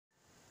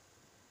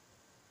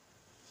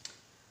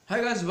Hi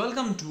guys,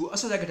 welcome to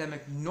Asad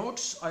Academic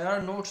Notes,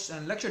 IR Notes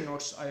and Lecture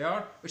Notes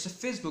IR. It's a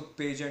Facebook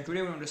page and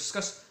today we're going to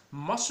discuss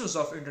Masters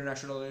of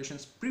International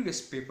Relations previous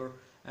paper,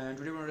 and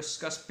today we're going to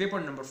discuss paper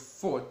number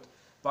 4,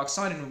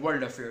 Pakistan in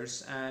World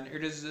Affairs, and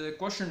it is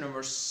question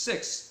number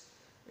 6.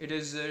 It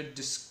is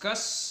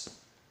discuss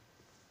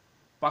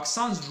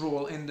Pakistan's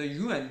role in the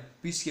UN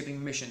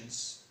peacekeeping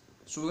missions.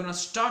 So we're going to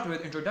start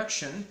with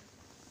introduction.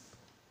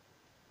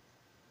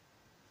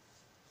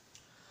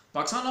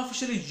 Pakistan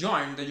officially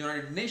joined the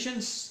United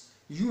Nations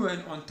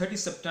UN on 30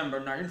 September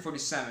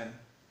 1947,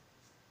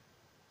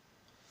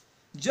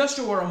 just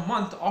over a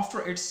month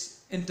after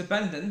its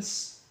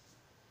independence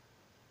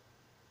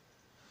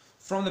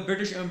from the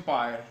British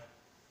Empire.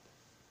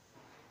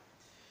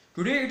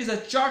 Today it is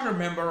a charter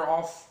member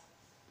of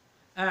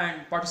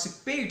and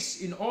participates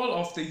in all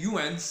of the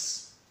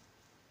UN's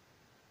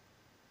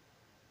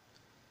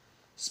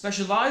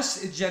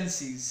specialized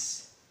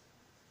agencies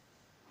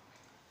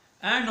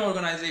and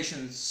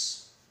organizations.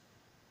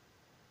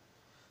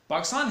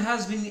 Pakistan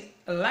has been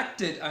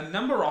elected a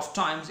number of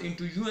times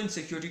into UN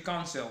Security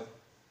Council.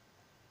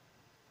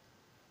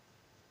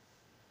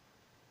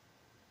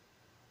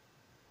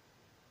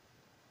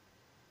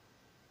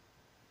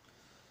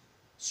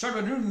 Start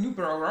with a new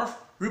paragraph.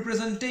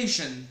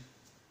 Representation.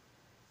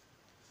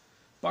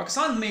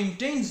 Pakistan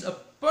maintains a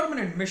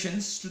permanent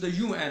missions to the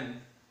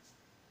UN,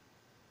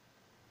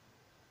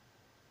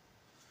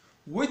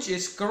 which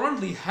is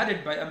currently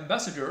headed by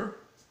Ambassador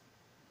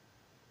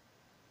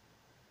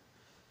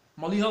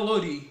Maliha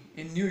Lodi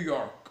in New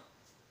York.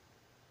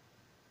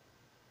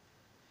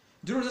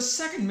 There is a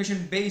second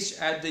mission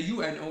based at the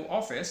UNO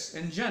office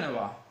in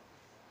Geneva,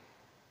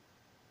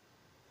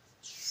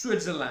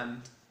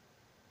 Switzerland.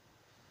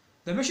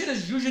 The mission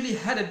is usually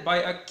headed by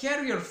a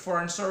career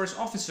foreign service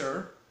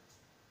officer,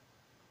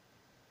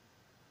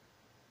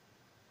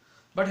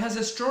 but has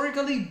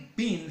historically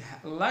been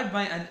led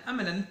by an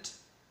eminent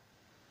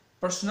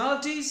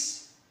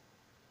personalities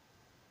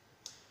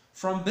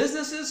from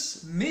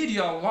businesses,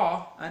 media,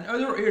 law, and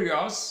other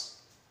areas,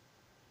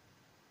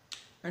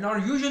 and are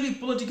usually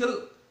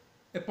political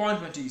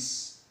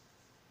appointees.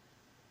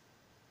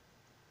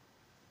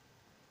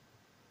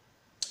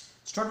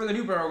 Start with a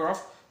new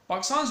paragraph.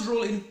 Pakistan's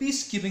role in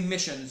peacekeeping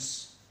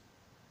missions.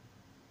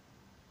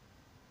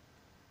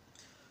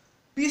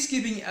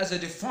 Peacekeeping as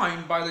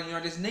defined by the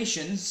United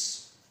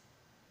Nations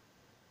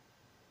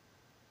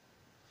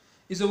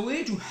is a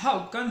way to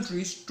help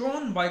countries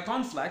torn by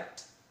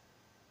conflict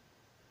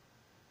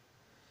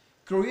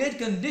create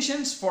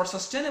conditions for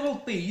sustainable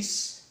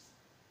peace.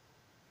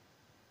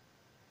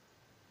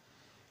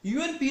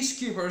 UN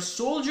peacekeepers,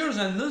 soldiers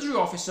and military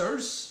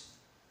officers,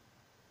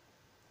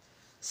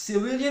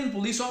 civilian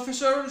police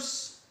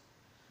officers,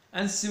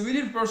 and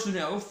civilian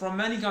personnel from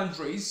many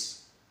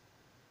countries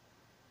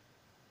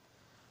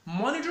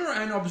monitor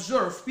and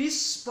observe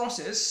peace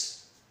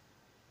process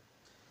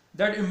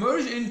that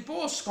emerge in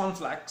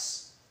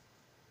post-conflicts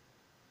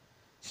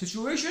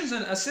situations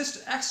and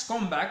assist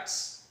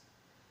ex-combats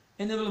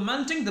in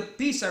implementing the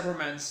peace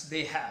agreements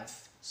they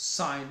have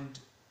signed.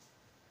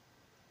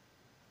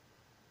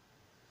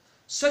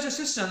 Such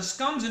assistance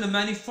comes in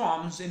many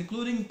forms,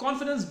 including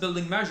confidence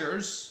building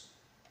measures,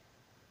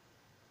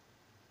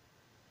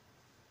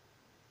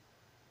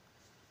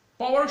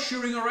 power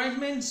sharing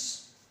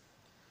arrangements,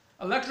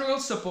 electoral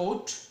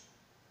support,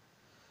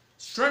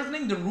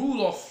 strengthening the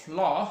rule of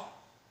law,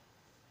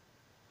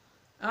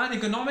 and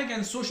economic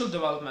and social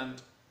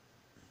development.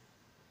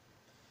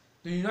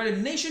 The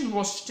United Nations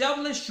was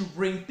established to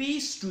bring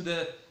peace to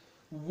the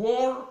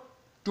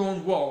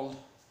war-torn world.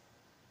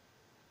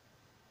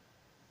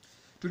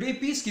 Today,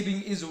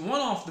 peacekeeping is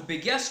one of the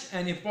biggest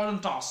and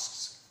important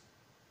tasks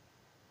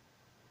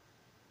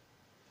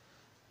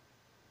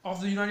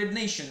of the United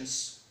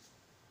Nations.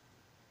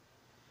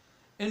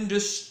 In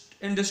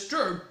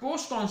disturbed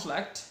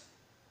post-conflict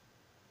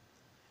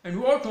and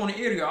war-torn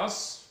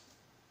areas,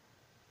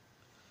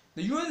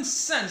 the UN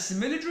sends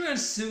military and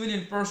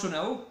civilian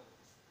personnel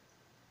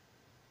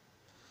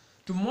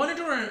to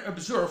monitor and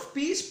observe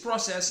peace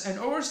process and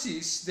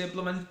oversees the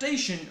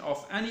implementation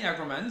of any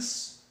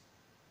agreements.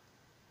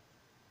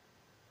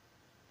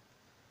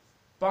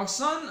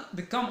 Pakistan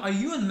became a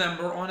UN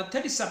member on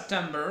 30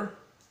 September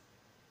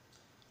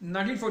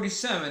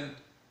 1947,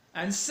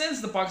 and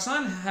since the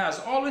Pakistan has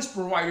always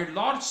provided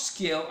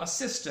large-scale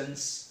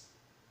assistance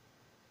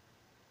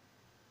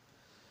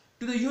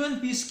to the UN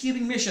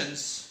peacekeeping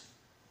missions.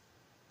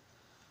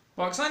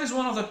 Pakistan is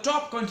one of the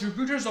top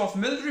contributors of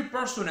military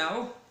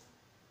personnel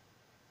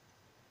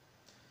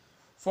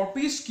for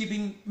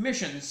peacekeeping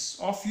missions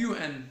of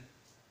UN.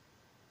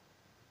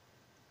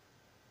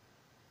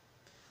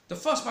 The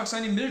first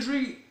Pakistani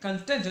military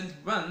contingent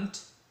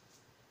went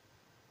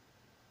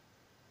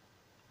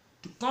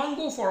to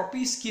Congo for a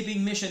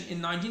peacekeeping mission in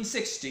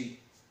 1960.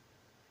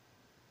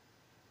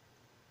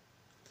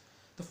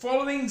 The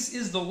following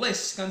is the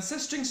list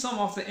consisting some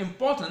of the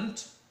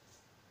important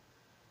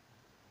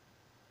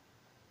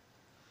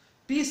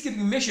peacekeeping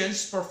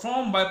missions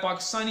performed by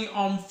Pakistani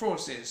armed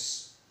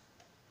forces.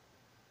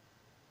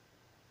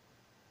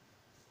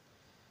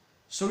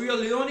 Sierra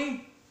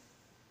Leone,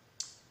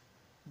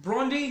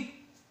 Burundi,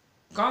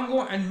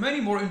 Congo, and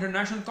many more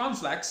international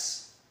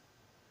conflicts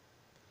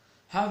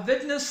have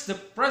witnessed the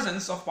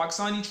presence of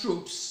Pakistani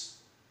troops.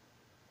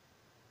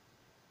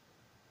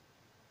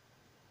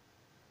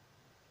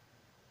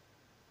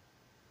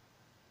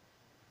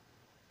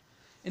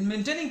 In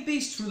maintaining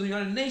peace through the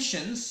United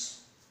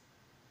Nations,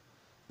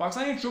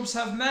 Pakistani troops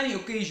have many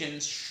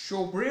occasions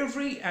show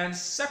bravery and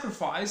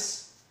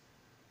sacrifice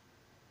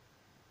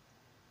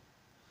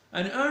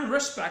and earn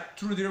respect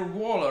through their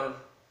valor,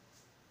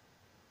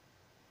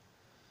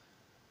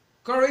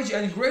 courage,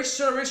 and great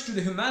service to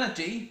the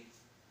humanity.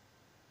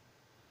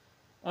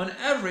 On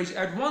average,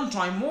 at one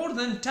time, more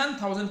than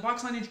 10,000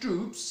 Pakistani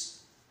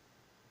troops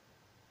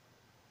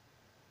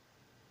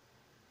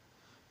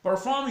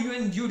perform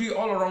UN duty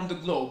all around the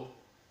globe.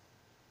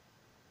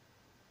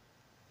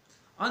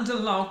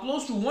 Until now,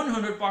 close to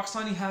 100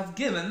 Pakistani have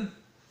given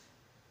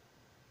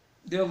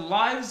their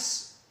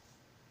lives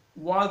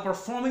while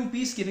performing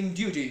peacekeeping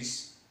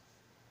duties.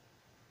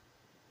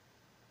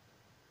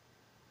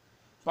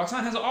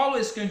 Pakistan has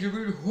always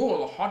contributed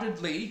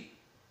wholeheartedly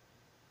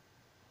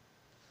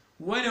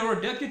whenever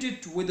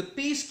deputed with the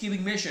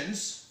peacekeeping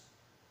missions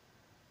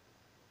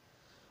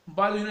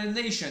by the United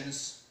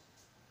Nations.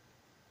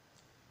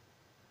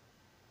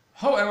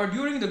 However,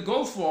 during the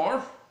Gulf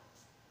War,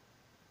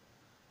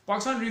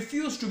 Pakistan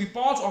refused to be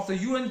part of the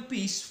UN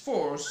peace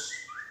force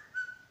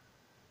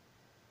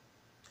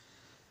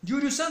due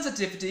to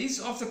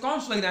sensitivities of the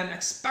conflict and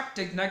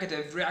expected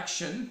negative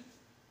reaction.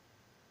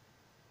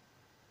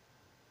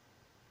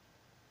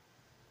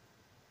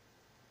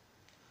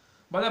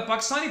 By the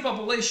Pakistani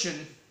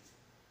population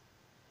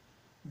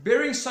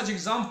bearing such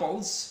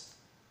examples,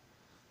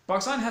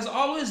 Pakistan has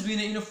always been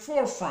in the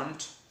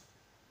forefront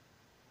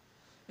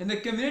in the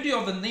community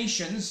of the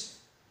nations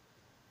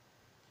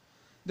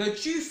to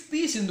achieve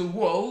peace in the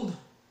world.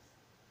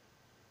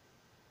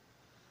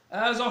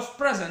 As of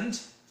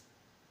present,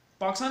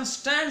 Pakistan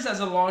stands as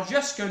the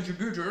largest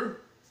contributor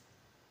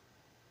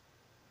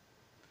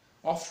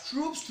of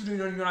troops to the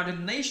United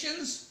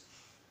Nations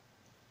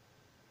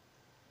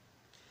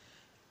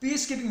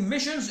peacekeeping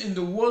missions in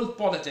the world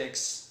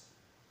politics.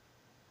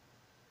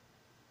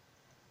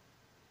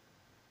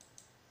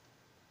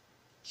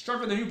 Start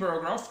with a new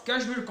paragraph.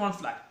 Kashmir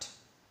conflict.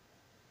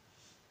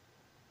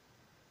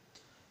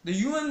 The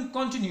UN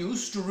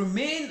continues to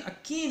remain a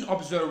keen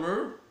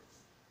observer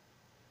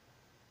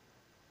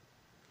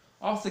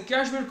of the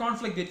Kashmir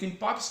conflict between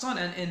Pakistan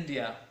and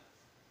India,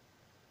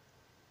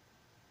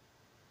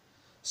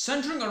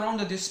 centering around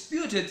the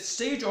disputed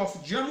state of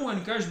Jammu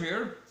and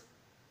Kashmir.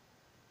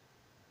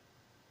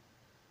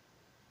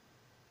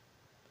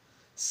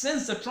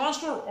 Since the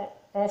transfer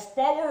of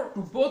power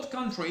to both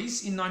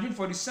countries in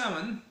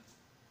 1947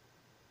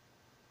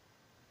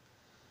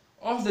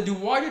 of the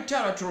divided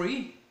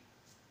territory,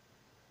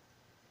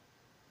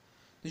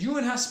 the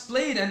UN has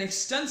played an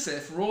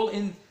extensive role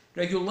in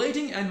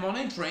regulating and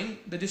monitoring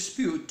the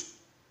dispute.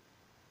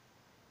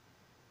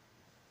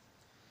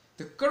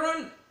 The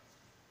current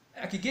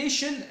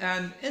accusation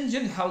and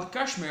Indian-held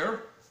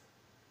Kashmir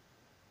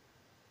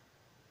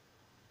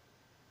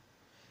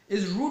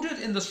is rooted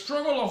in the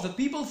struggle of the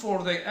people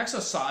for the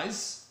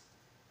exercise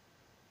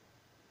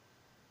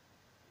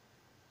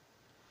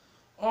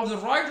of the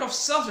right of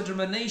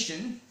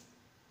self-determination.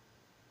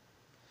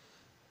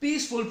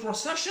 Peaceful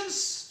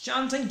processions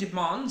chanting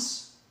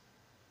demands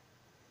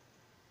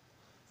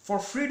for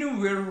freedom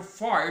were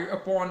fired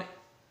upon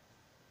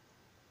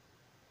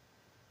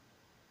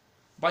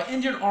by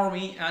Indian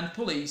Army and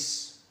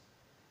police.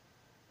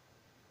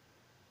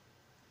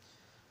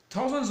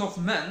 Thousands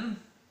of men,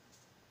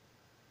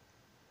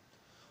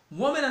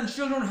 women and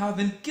children have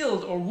been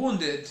killed or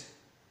wounded.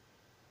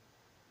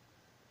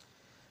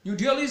 New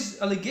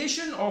Delhi's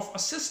allegation of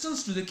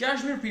assistance to the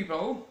Kashmir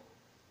people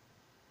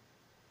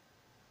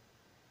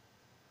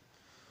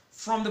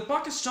from the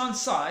Pakistan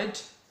side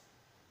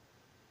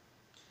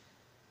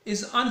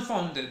is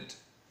unfounded.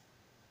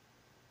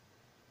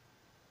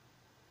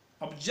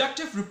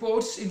 Objective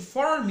reports in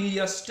foreign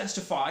media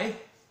testify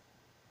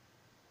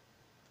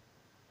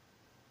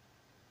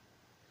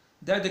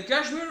that the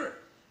Kashmir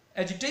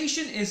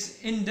agitation is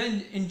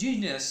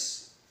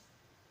indigenous.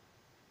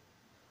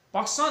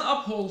 Pakistan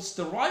upholds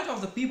the right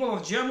of the people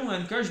of Jammu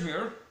and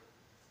Kashmir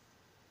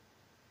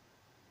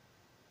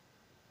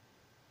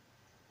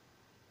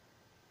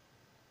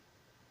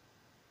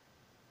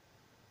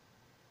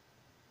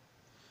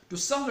to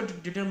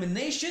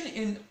self-determination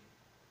in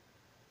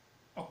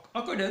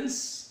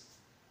accordance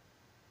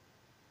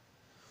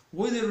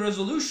with the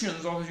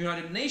resolutions of the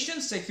United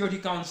Nations Security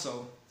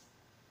Council.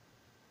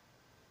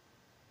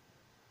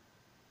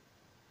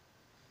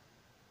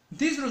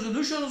 These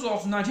resolutions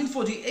of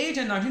 1948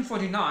 and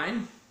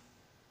 1949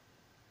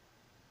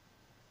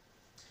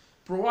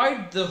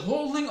 provide the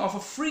holding of a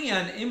free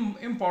and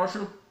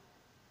impartial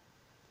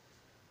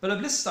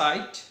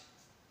plebiscite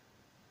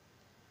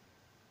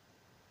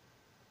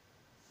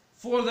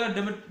for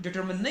the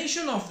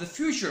determination of the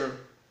future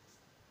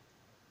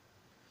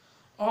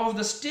of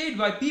the state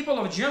by people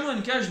of Jammu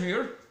and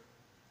Kashmir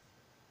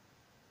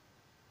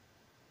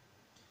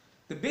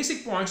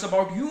basic points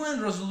about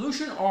UN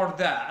resolution are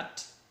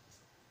that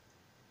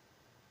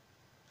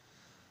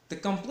the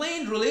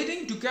complaint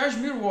relating to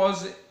Kashmir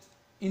was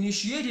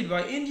initiated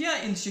by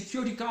India in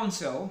Security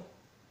Council.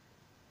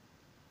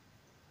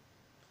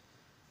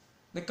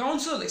 The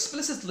Council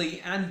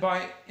explicitly and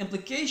by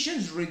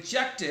implications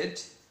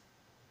rejected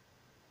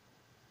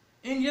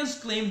India's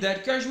claim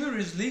that Kashmir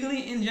is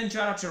legally Indian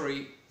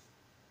territory.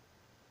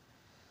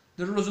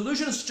 The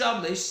resolution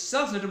established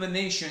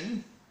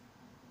self-determination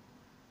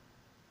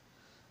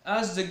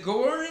as the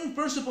governing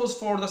principles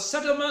for the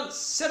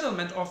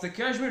settlement of the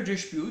Kashmir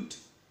dispute.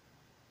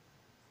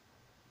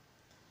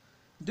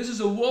 This is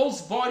the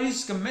world's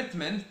body's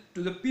commitment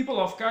to the people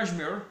of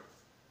Kashmir.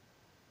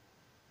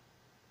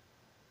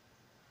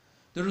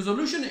 The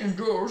resolution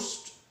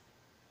endorsed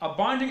a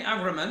binding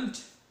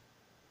agreement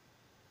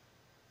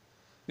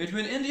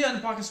between India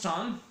and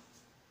Pakistan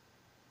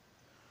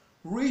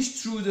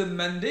reached through the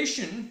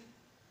mandation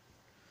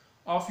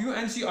of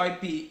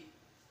UNCIP.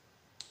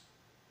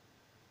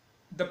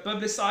 The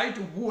plebiscite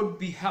would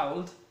be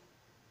held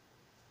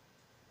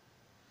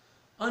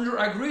under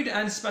agreed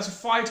and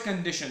specified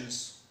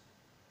conditions.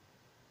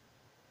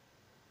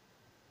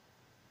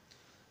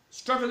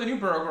 Start with a new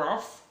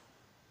paragraph.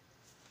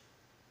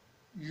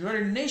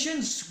 United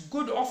Nations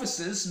Good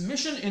Offices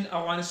Mission in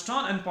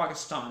Afghanistan and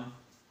Pakistan,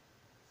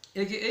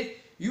 aka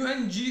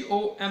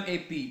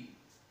UNGOMAP.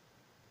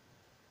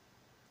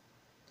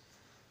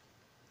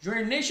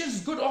 United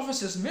Nations Good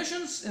Offices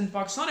missions in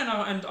Pakistan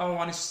and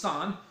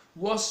Afghanistan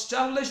was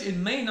established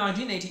in May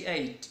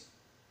 1988.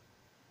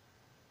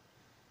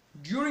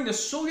 During the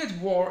Soviet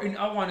war in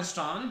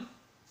Afghanistan,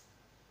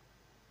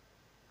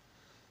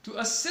 to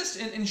assist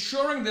in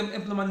ensuring the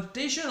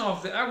implementation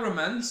of the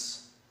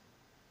agreements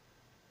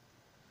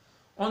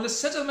on the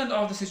settlement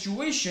of the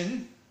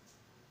situation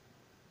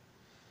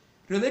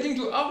relating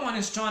to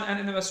Afghanistan and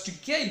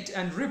investigate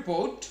and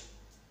report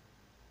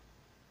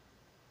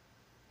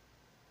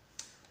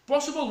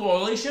possible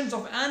violations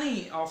of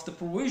any of the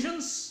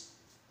provisions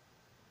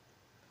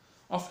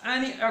of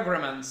any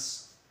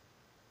agreements.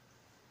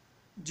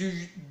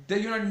 The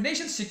United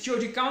Nations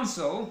Security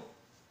Council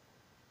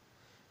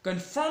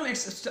confirmed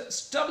its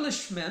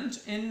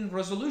establishment in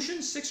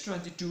Resolution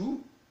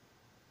 622,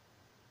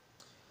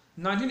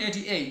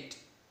 1988.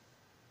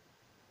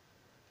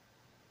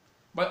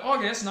 By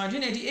August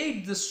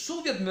 1988, the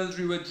Soviet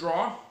military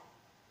withdrew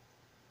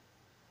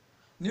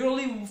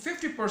nearly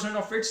 50%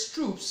 of its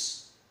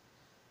troops,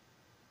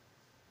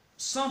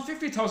 some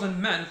 50,000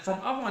 men from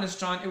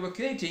Afghanistan,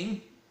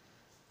 evacuating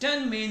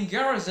 10 main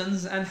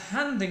garrisons and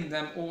handing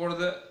them over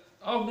the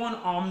Afghan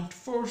armed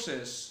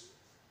forces.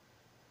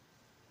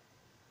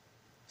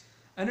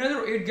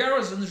 Another 8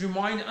 garrisons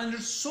remained under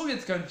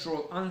Soviet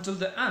control until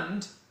the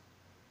end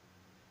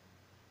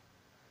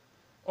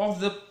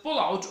of the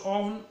pullout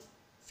on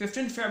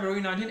 15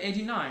 February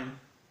 1989.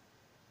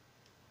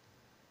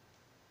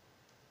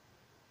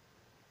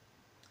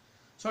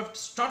 So I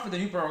start with a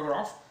new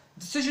paragraph.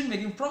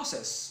 Decision-making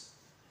process.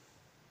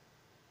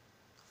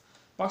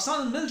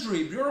 Pakistan's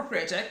military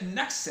bureaucratic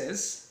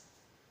nexus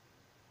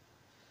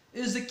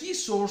is the key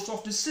source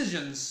of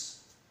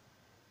decisions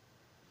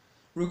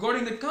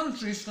regarding the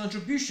country's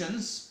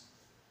contributions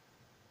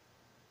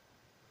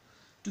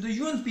to the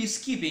UN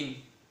peacekeeping.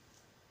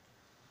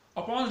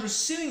 Upon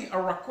receiving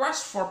a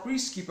request for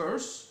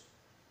peacekeepers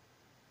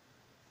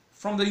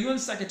from the UN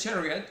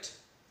Secretariat,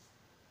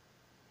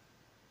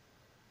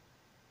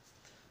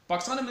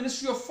 Pakistan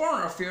Ministry of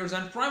Foreign Affairs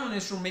and Prime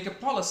Minister make a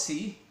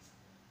policy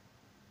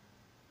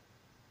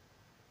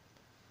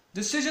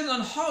decision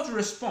on how to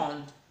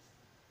respond.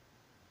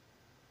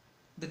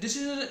 The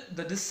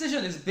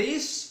decision is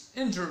based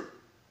inter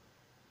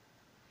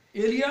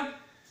alia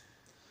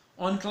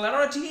on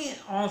clarity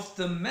of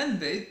the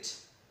mandate,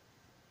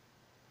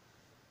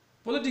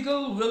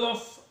 political will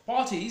of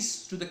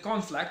parties to the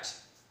conflict,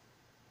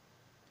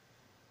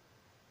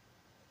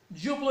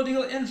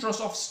 geopolitical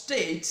interests of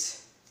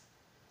states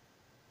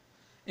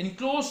in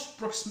close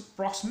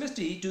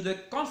proximity to the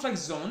conflict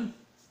zone,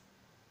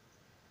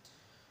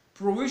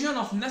 provision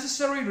of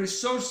necessary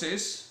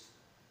resources,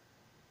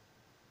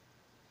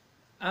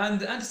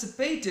 and the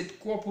anticipated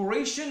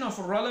cooperation of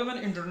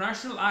relevant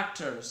international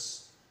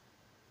actors.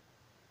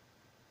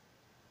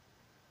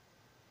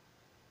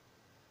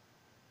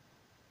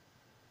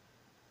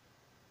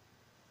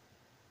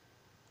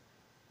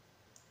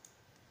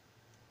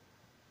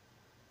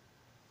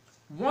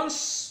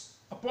 Once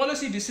a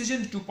policy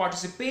decision to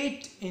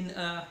participate in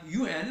a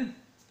UN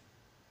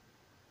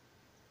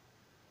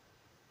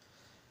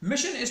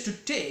mission is to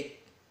take,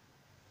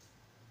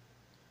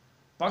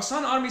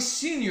 Pakistan Army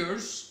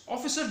seniors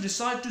officers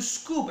decide to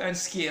scope and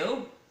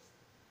scale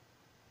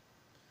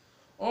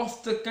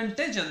of the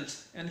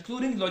contingent,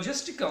 including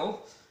logistical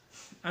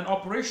and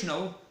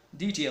operational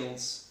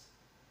details.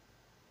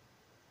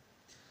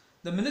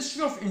 The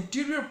Ministry of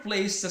Interior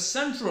plays a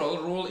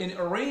central role in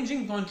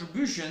arranging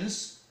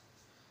contributions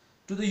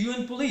to the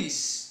UN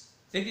police,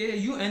 aka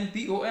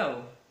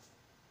UNPOL.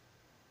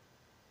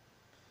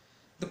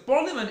 The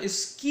parliament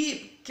is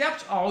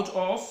kept out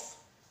of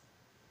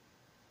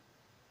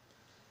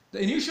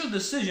the initial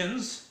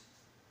decisions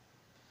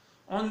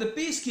on the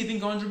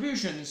peacekeeping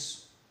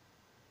contributions,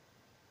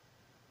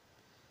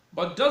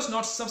 but does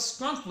not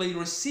subsequently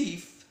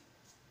receive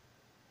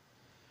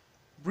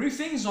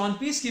briefings on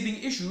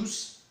peacekeeping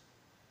issues,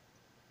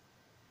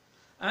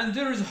 and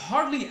there is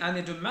hardly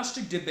any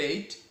domestic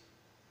debate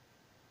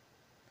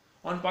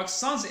on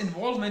Pakistan's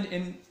involvement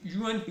in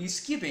UN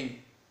peacekeeping.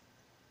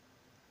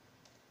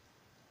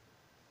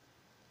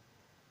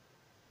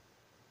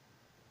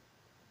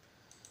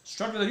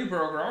 Start with a new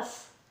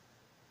paragraph.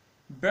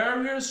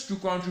 Barriers to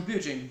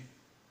contributing.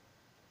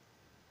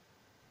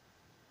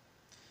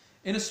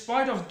 In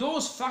spite of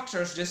those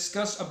factors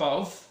discussed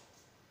above,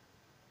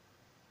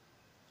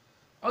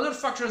 other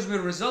factors will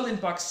result in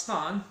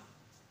Pakistan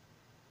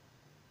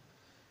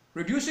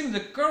reducing the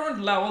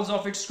current levels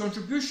of its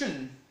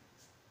contribution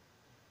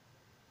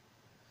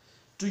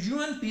to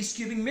UN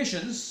peacekeeping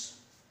missions,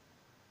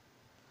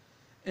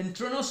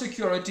 internal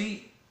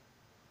security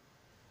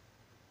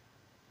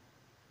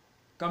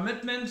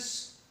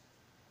commitments.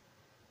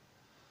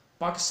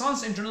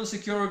 Pakistan's internal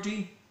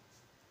security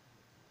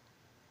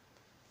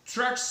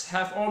threats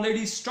have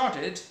already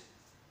started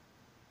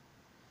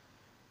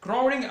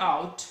crowding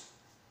out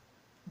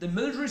the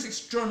military's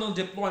external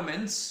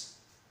deployments.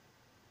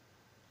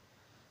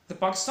 The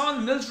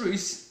Pakistan military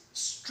is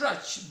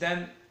stretched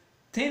then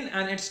thin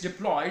and it's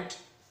deployed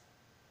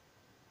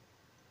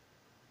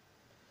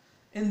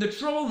in the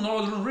troubled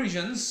northern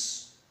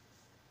regions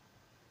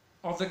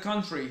of the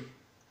country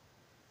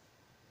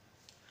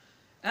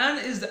and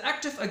is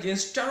active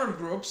against terror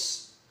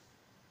groups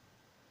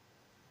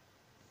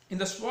in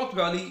the Swat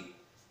Valley,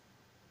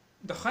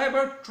 the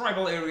Khyber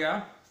tribal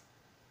area,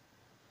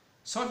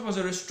 South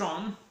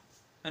Waziristan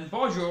and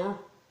Bajor.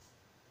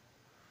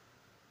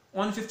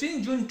 On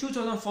 15 June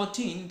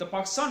 2014, the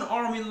Pakistan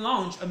Army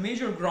launched a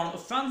major ground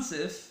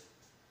offensive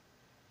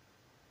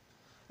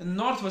in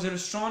North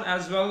Waziristan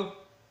as well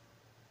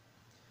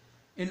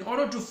in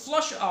order to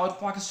flush out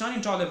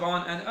Pakistani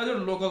Taliban and other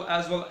local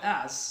as well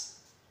as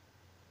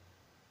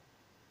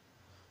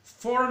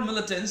foreign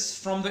militants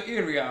from the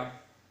area.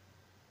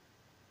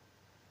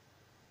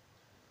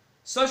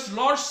 Such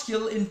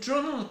large-scale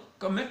internal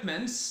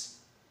commitments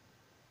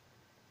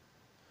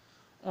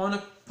on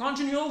a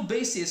continual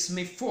basis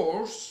may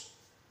force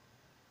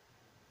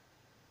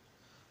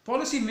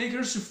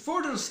policymakers to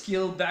further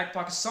scale back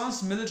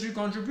Pakistan's military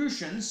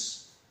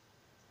contributions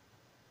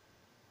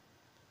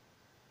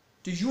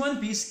to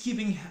UN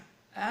peacekeeping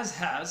as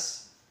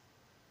has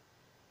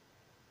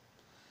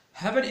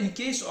happened in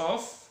case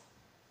of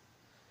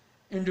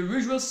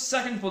individual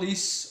second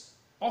police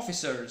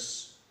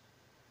officers.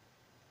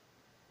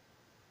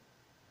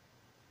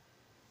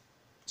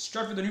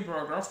 Start with the new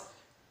paragraph.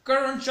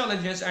 Current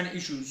challenges and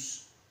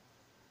issues.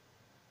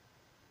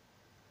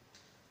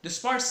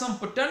 Despite some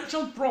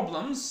potential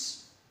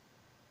problems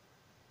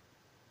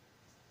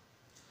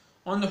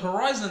on the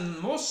horizon,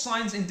 most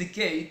signs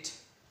indicate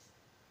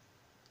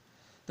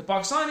the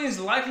Pakistan is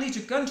likely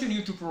to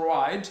continue to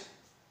provide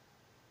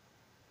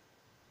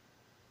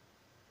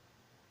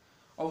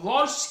a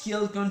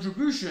large-scale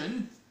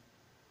contribution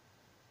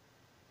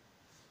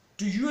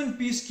to UN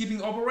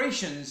peacekeeping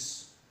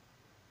operations,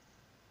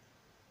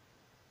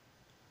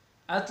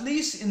 at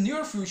least in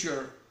near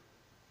future.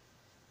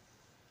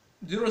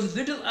 There is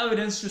little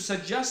evidence to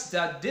suggest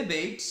that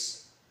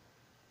debates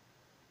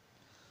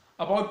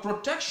about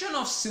protection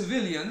of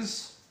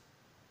civilians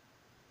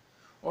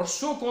or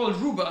so-called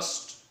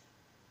robust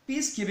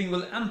peacekeeping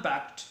will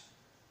impact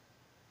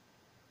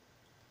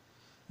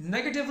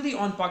negatively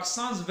on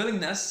Pakistan's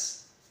willingness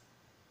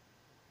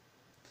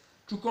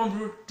to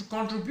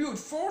contribute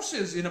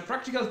forces in a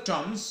practical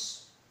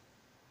terms,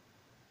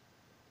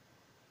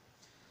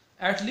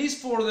 at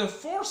least for the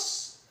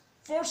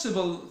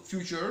foreseeable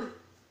future.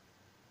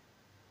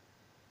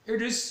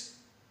 It is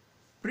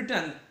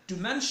pertinent to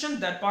mention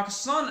that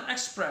Pakistan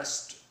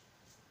expressed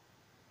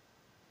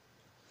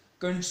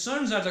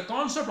concerns at the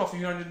concept of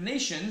United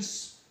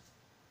Nations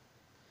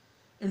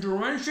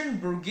Intervention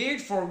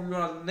Brigade for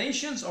United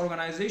Nations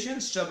Organization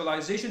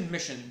Stabilization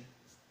Mission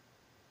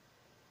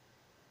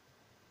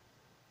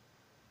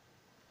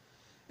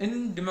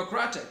in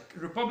Democratic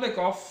Republic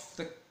of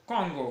the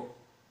Congo,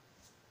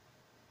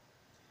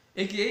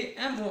 aka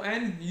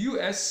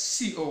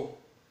MONUSCO,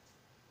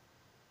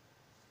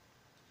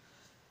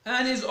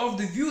 and is of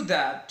the view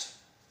that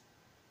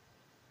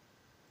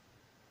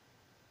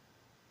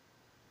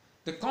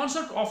the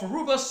concept of a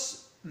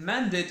robust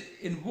mandate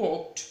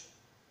invoked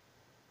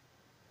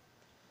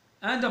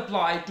and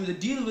applied to the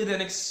deal with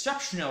an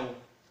exceptional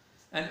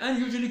and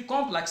unusually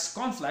complex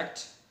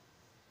conflict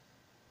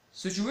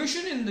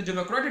situation in the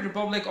Democratic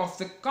Republic of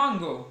the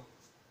Congo,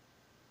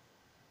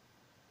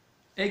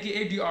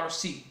 aka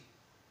DRC,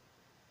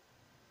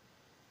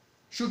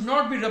 should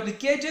not be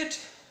replicated.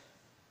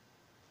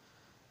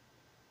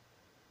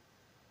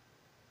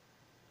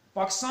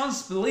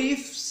 Pakistan's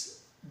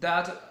beliefs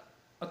that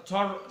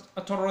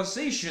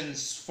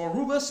authorizations for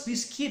robust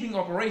peacekeeping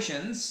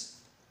operations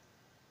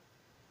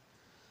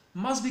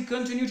must be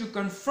continued to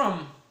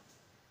conform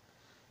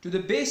to the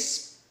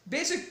base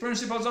Basic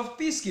principles of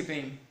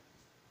peacekeeping.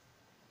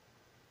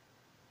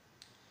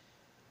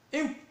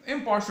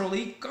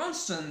 Impartially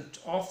consent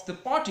of the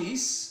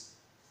parties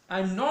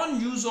and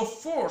non-use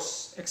of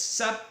force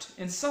except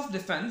in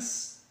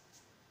self-defense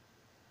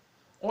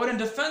or in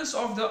defense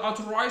of the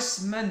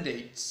authorized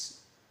mandates.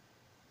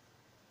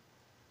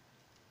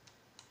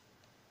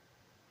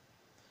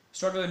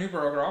 Start with a new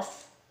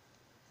paragraph.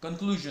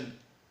 Conclusion.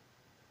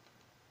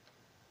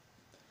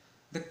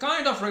 The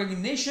kind of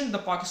recognition the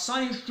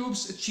Pakistani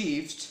troops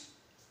achieved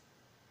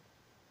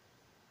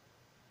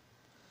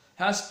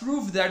has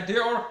proved that they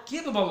are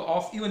capable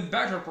of even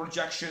better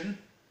projection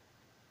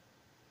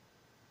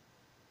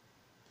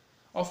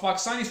of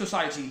Pakistani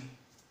society,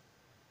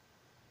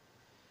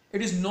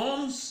 its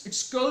norms,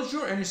 its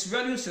culture and its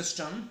value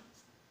system,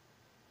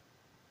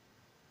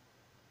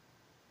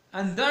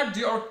 and that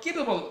they are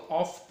capable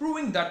of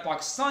proving that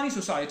Pakistani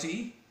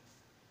society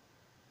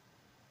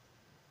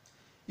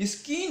is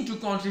keen to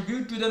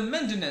contribute to the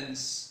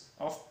maintenance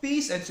of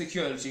peace and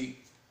security.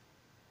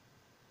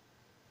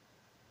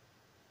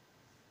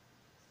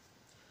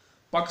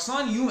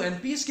 Pakistan UN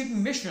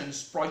peacekeeping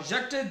missions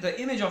projected the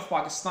image of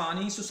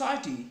Pakistani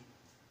society,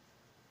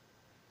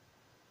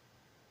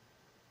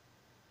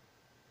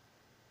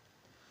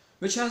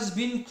 which has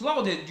been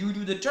clouded due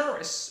to the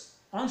terrorist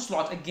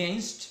onslaught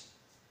against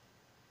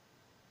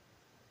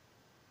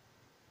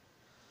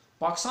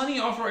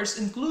Pakistani offer its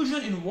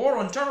inclusion in war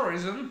on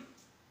terrorism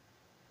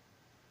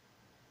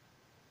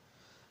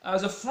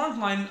as a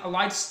frontline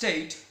allied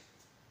state.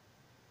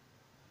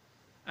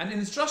 An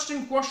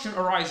interesting question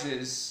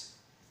arises.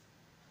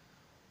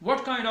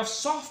 What kind of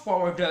soft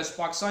power does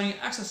Pakistan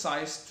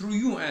exercise through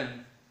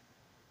UN?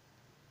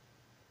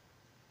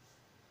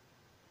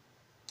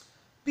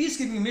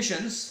 Peacekeeping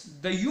missions.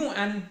 The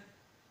UN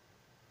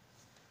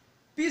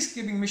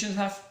peacekeeping missions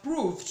have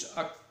proved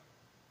a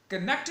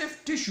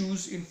connective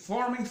tissues in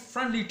forming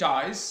friendly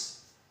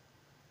ties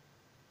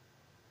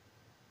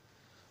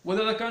with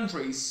other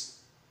countries.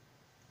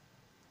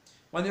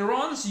 When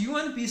Iran's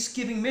UN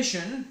peacekeeping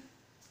mission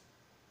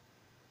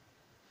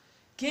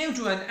came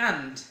to an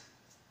end,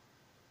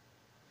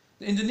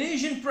 the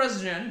Indonesian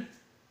President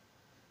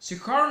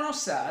Sukarno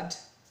said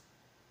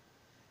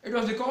it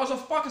was because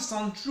of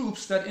Pakistan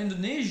troops that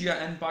Indonesia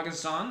and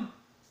Pakistan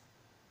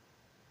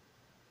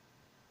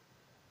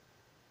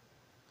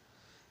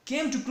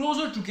came to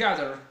closer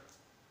together.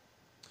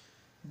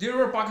 They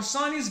were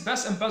Pakistani's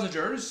best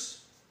ambassadors.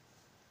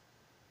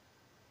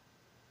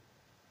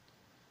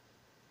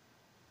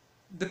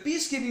 The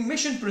peacekeeping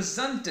mission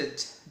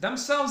presented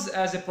themselves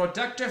as a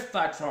productive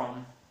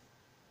platform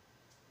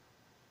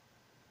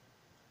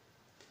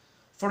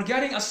for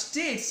getting a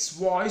state's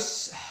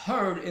voice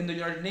heard in the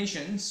United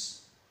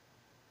Nations.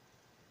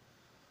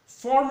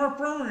 Former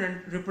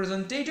permanent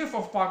representative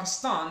of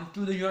Pakistan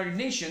to the United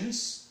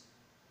Nations,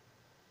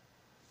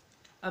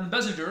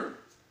 Ambassador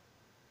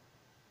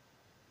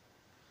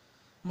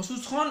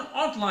Masood Khan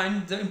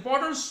outlined the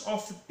importance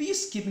of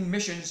peacekeeping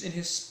missions in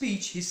his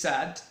speech. He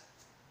said,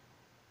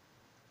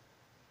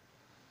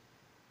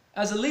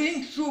 "As a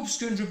leading troops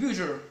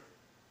contributor,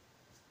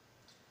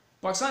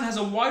 Pakistan has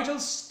a vital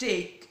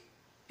stake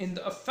in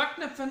the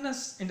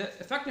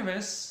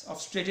effectiveness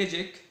of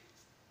strategic,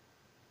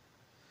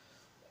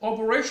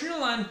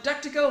 operational and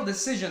tactical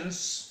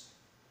decisions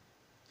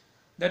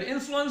that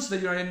influence the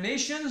United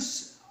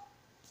Nations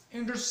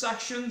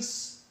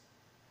intersections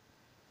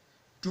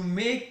to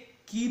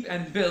make, keep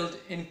and build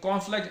in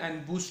conflict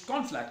and boost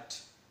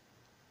conflict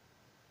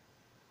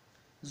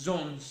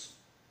zones.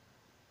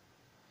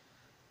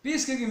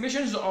 Peacekeeping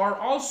missions are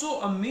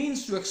also a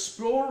means to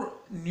explore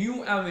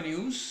new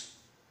avenues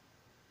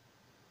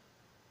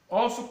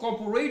of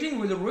cooperating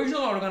with the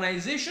regional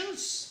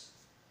organizations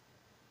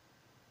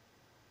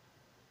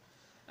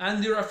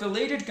and their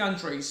affiliated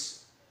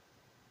countries.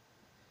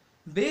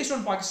 Based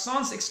on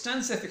Pakistan's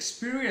extensive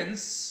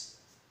experience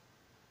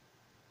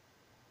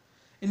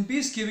in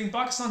peacekeeping,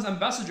 Pakistan's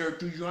ambassador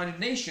to United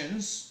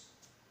Nations,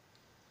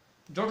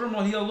 Dr.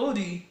 Malia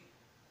Lodi,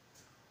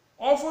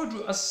 offered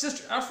to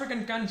assist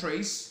African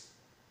countries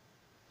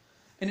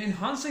in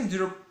enhancing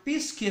their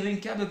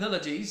peacekeeping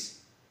capabilities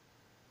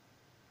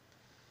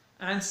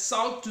and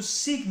sought to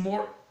seek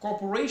more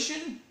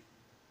cooperation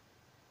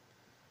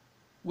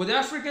with the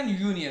African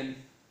Union.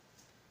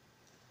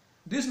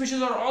 These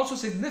missions are also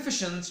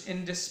significant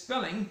in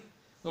dispelling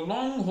the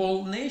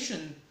whole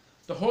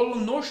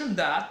notion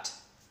that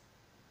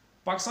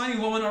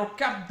Pakistani women are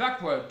kept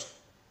backward.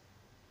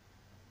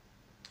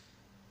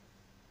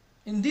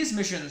 In these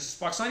missions,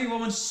 Pakistani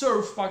women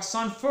serve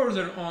Pakistan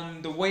further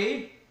on the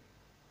way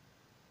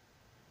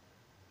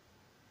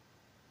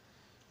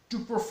to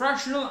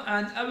professional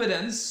and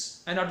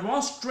evidence and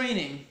advanced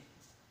training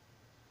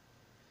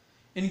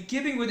in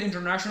keeping with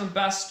international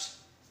best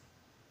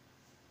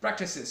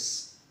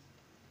practices.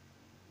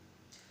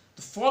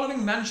 The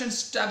following mentioned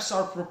steps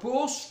are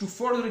proposed to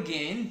further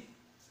gain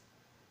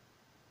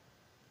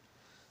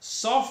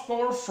soft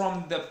power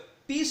from the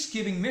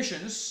peacekeeping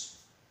missions.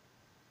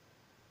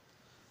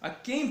 A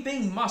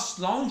campaign must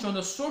launch on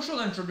the social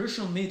and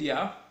traditional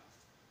media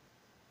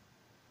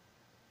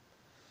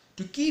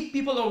to keep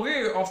people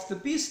aware of the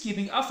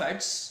peacekeeping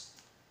efforts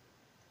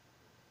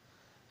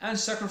and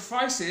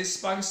sacrifices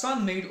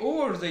Pakistan made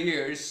over the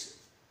years.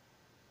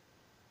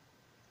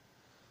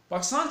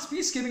 Pakistan's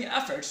peacekeeping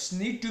efforts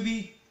need to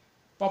be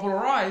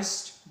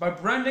popularized by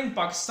branding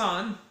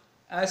Pakistan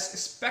as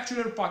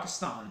Spectacular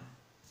Pakistan.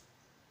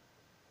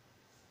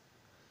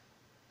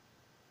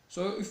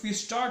 So if we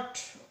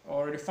start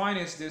or define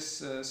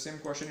this same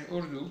question in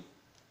Urdu,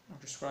 or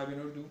describe in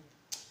Urdu,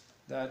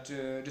 that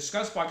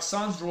discuss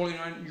Pakistan's role in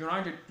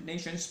United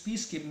Nations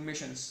peacekeeping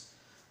missions.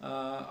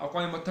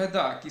 अक़वाम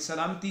मुत्तहिदा की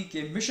सलामती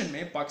के mission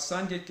में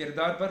पाकिस्तान के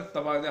किरदार पर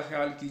तबादला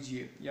ख्याल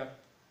कीजिए या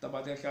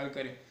तबादला ख्याल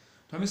करें.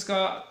 तो हम इसका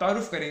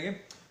तारुफ करेंगे.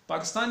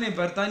 पाकिस्तान ने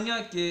बरतानिया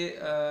के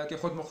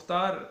ख़ुद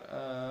मुख्तार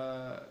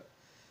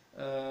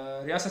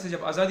रियासत से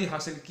जब आज़ादी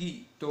हासिल की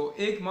तो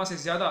एक माह से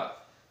ज़्यादा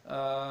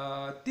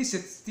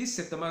 30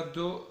 सितंबर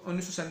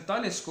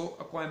 1947 को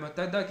अक़वाम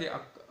मुत्तहिदा के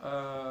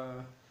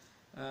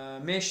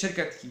में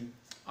शिरकत की.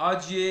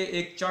 आज ये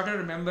एक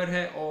चार्टर मेंबर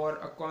है और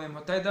अक़वाम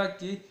मुत्तहिदा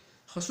की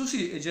ख़ुसूसी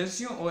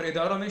एजेंसियों और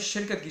इदारों में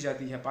शिरकत की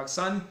जाती है.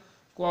 पाकिस्तान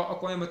को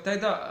अक़वाम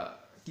मुत्तहिदा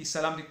की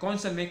सलामती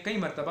कौंसिल में कई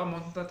मरतबा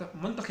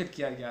मुंतखब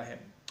किया गया है.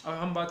 अब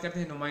हम बात करते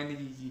हैं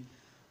नुमाइंदगी की.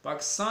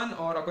 पाकिस्तान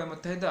और अक़वाम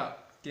मुत्तहिदा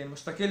के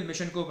मुस्तकिल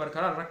मिशन को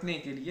बरकरार रखने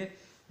के लिए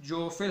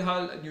जो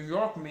फ़िलहाल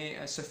न्यूयॉर्क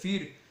में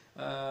सफ़ीर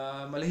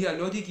मलहिया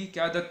लोधी की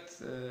क़यादत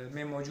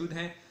में मौजूद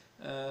हैं,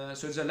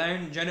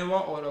 स्विट्ज़रलैंड, जेनेवा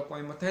और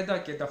अक़वाम मुत्तहिदा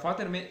के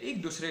दफातर में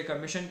एक दूसरे का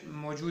मिशन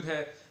मौजूद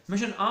है.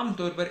 मिशन आम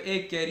तौर पर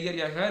एक कैरियर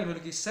या गैर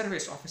मुल्की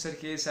सर्विस ऑफिसर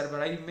के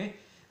सरबराही में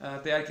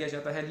तैयार किया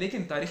जाता है,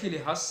 लेकिन तारीख़ी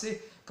लिहाज से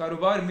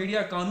कारोबार,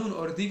 मीडिया, कानून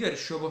और दीगर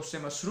शोबों से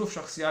मसरूफ़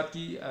शख्सियात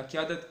की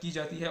क़यादत की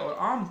जाती है और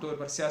आम तौर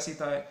पर सियासी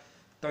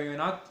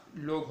तयनात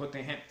लोग होते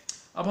हैं.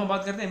 अब हम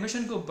बात करते हैं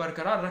मिशन को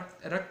बरकरार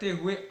रखते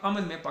हुए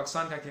अमन में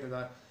पाकिस्तान का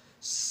किरदार.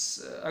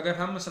 अगर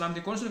हम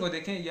सलामती कौंसिल को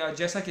देखें, या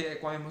जैसा कि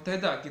अक़वाम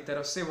मुत्तहिदा की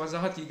तरफ से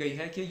वजाहत की गई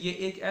है कि ये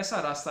एक ऐसा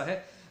रास्ता है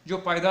जो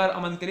पायदार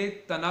अमन के लिए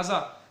तनाज़ा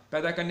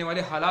पैदा करने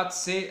वाले हालात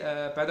से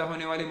पैदा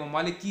होने वाले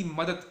ममालिक की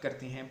मदद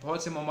करते हैं.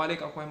 बहुत से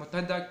ममालिक अक़वाम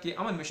मुत्तहिदा के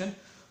अमन मिशन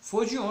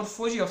फ़ौजियों और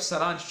फ़ौजी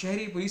अफसरान,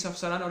 शहरी पुलिस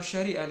अफसरान और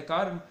शहरी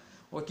एहलकार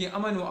की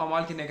अमन व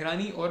अमाल की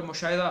निगरानी और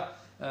मुशाहिदा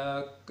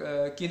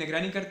की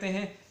निगरानी करते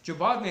हैं, जो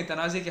बाद में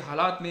तनाज़े के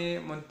हालात में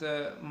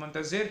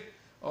मुंतज़िर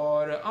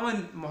और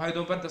अमन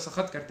मुआहदों पर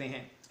दस्तखत करते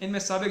हैं. इनमें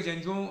साबिक़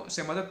जंगजूओं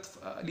से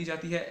मदद ली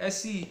जाती है.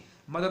 ऐसी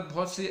मदद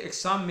बहुत से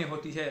अक़साम में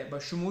होती है,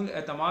 बशमूल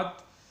एतमाद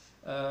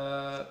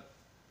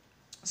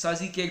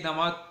साजी के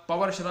इक़दाम,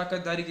 पावर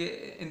शराकत दारी के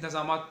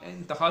इंतज़ामात,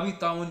 इंतख़ाबी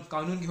ताउन,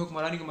 कानून की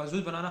हुक्मरानी को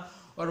मज़बूत बनाना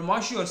और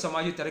माशी और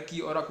समाजी तरक्की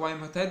और अक़वाम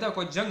मुत्तहिदा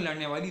को जंग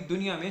लड़ने वाली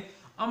दुनिया में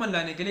अमन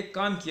लाने के लिए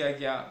काम किया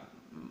गया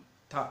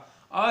था.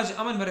 आज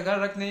अमन बरकरार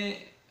रखने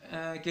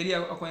के लिए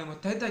अक़वाम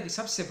मुत्तहिदा की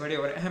सबसे बड़े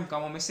और अहम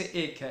कामों में से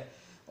एक है.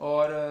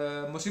 और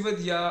मुसीबत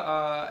या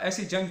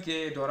ऐसी जंग के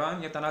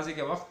दौरान या तनाज़े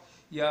के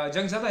वक्त या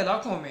जंग ज़दा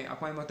इलाक़ों में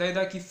अक़वाम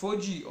मुत्तहिदा की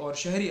फ़ौजी और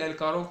शहरी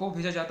एहलकारों को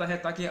भेजा जाता है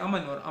ताकि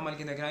अमन और अमल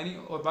की निगरानी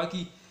और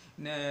बाकी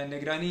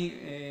निगरानी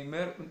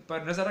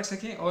पर नज़र रख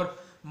सकें और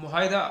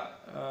मुआहदा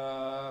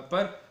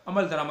पर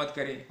अमल दरामद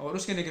करें और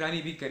उसकी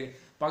निगरानी भी करें.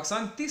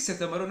 पाकिस्तान 30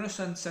 सितंबर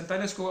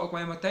 1947 को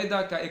अक़वाम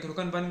मुत्तहिदा का एक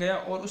रुकन बन गया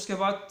और उसके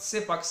बाद से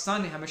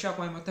पाकिस्तान ने हमेशा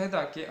अक़वाम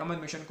मुत्तहिदा के अमन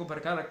मिशन को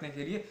बरकरार रखने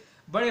के लिए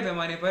बड़े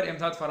पैमाने पर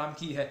इमदाद फराहम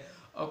की है.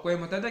 अक़वाम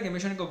मुत्तहिदा के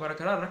मिशन को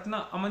बरकरार रखना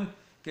अमन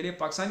के लिए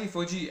पाकिस्तानी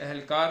फ़ौजी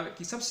एहलकार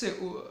की सबसे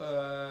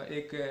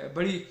एक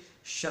बड़ी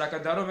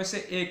शराकतदारों में से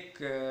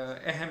एक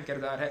अहम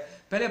किरदार है.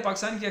 पहले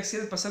पाकिस्तान की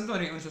अक्सरियत पसंदों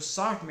ने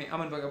 1960 में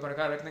अमन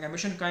बरकरार रखने का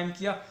मिशन कायम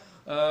किया.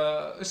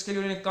 इसके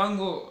लिए उन्हें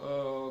कांगो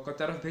की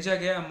तरफ भेजा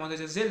गया.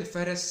 मुंदरज़िल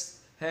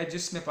फहरिस्त है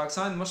जिसमें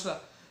पाकिस्तान मुस्लिह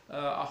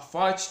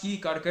अफ़वाज की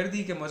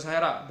कारकर्दगी के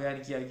मुज़ाहरा बयान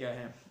किया गया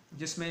है,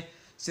 जिसमें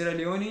सियरा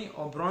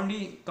और ब्रांडी,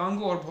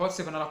 कांगो और बहुत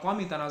से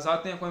बैनुल-अक़वामी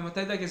तनाज़ात ने अक़वाम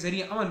मुत्तहिदा के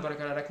ज़रिए अमन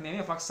बरकरार रखने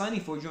में पाकिस्तानी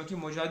फ़ौजियों की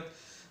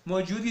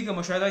मौजूदगी का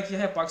मुशाहिदा किया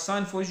है.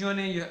 पाकिस्तान फ़ौजियों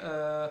ने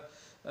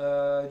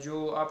जो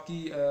आपकी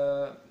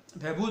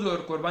बहबूद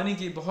और कुर्बानी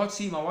की बहुत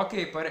सी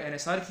मौक़े पर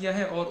इन्हिसार किया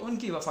है और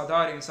उनकी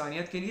वफ़ादार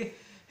इंसानियत के लिए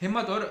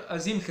हिम्मत और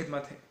अजीम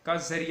खिदमत का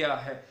ज़रिया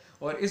है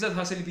और इज़्ज़त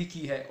हासिल भी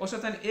की है.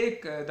 औसतन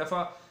एक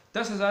दफ़ा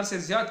 10,000 से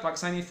ज़्यादा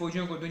पाकिस्तानी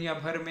फ़ौजियों को दुनिया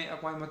भर में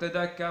अक़वाम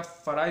मुत्तहिदा का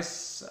फ़राइज़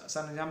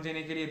सरअंजाम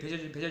देने के लिए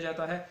भेजा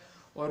जाता है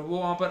और वो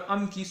वहाँ पर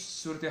अमन की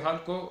सूरत हाल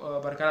को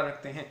बरकरार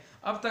रखते हैं.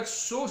 अब तक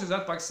 100 से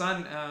ज़्यादा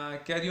पाकिस्तान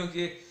कैदियों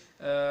के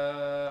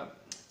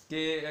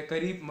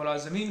करीब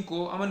मुलाज़मीन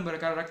को अमन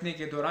बरकरार रखने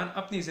के दौरान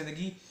अपनी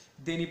ज़िंदगी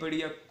देनी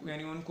पड़ी,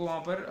 यानी उनको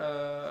वहाँ पर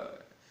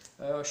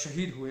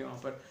शहीद हुए. वहाँ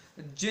पर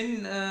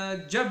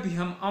जब भी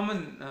हम अमन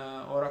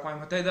और अक़वाम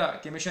मुत्तहिदा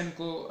के मिशन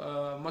को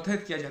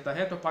मुतहद किया जाता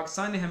है तो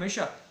पाकिस्तान ने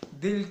हमेशा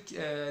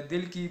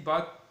दिल की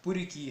बात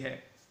पूरी की है.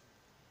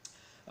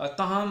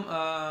 ताहम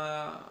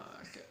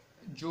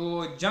जो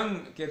जंग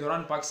के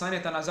दौरान पाकिस्तान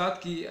तनाज़ात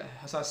की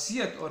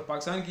हसासियत और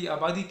पाकिस्तान की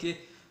आबादी के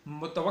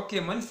मुतवक्के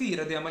मनफी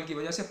रद्द अमल की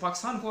वजह से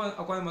पाकिस्तान को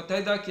अक़वाम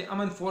मुत्तहिदा के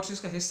अमन फोर्सेस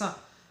का हिस्सा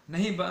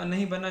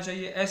नहीं बनना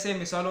चाहिए. ऐसे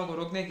मिसालों को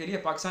रोकने के लिए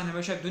पाकिस्तान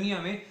हमेशा दुनिया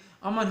में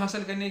अमन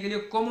हासिल करने के लिए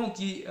कौमों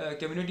की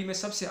कम्युनिटी में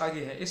सबसे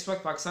आगे है. इस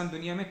वक्त पाकिस्तान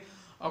दुनिया में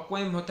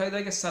اقوام متحدہ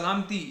کے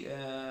سلامتی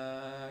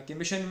کے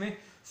مشن میں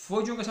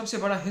فوجوں کا سب سے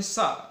بڑا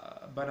حصہ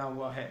بنا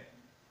ہوا ہے.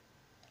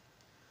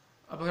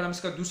 اب اگر ہم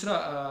اس کا دوسرا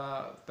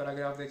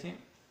پیراگراف دیکھیں،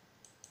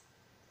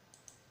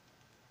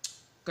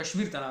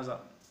 کشمیر تنازع.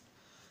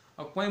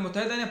 اقوام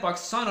متحدہ نے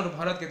پاکستان اور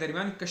بھارت کے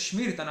درمیان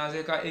کشمیر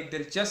تنازع کا ایک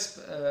دلچسپ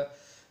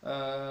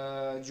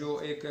جو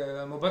ایک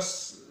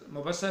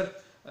مبصر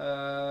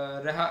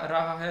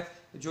رہا ہے،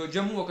 جو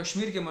جموں و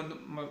کشمیر کے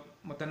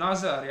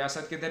متنازع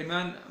ریاست کے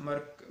درمیان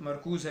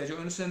مرکوز ہے، جو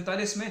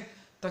 1947 میں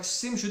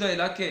تقسیم شدہ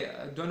علاقے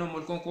دونوں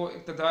ملکوں کو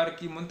اقتدار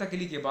کی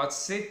منتقلی کے بعد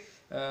سے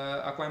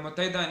اقوام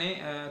متحدہ نے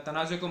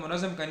تنازع کو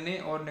منظم کرنے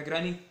اور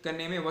نگرانی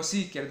کرنے میں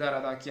وسیع کردار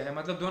ادا کیا ہے.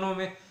 مطلب دونوں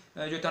میں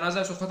جو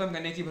تنازع کو ختم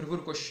کرنے کی بھرپور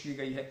کوشش کی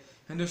گئی ہے.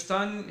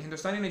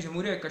 ہندوستانی نے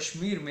جمہوریہ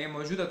کشمیر میں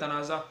موجودہ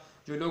تنازع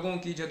جو لوگوں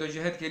کی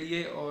جدوجہد کے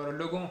لیے اور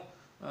لوگوں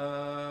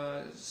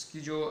کی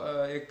جو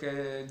ایک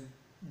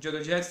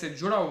جدوجہد سے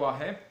جڑا ہوا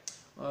ہے،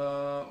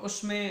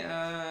 اس میں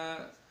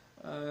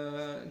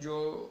جو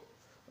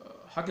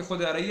حق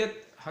خود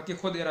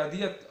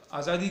ارادیت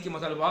آزادی کے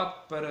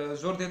مطالبات پر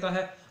زور دیتا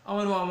ہے.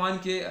 امن و امان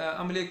کے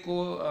عملے کو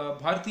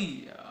بھارتی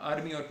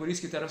آرمی اور پولیس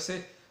کی طرف سے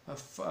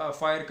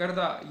فائر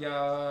کردہ یا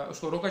اس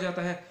کو روکا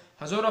جاتا ہے.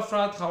 ہزاروں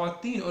افراد،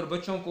 خواتین اور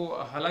بچوں کو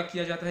ہلاک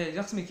کیا جاتا ہے،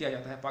 زخمی کیا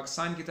جاتا ہے.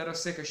 پاکستان کی طرف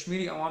سے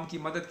کشمیری عوام کی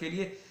مدد کے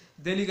لیے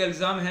دہلی کا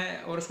الزام ہے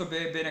اور اس کو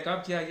بے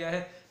نقاب کیا گیا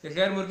ہے کہ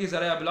غیر ملکی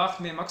ذرائع ابلاغ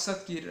میں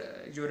مقصد کی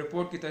جو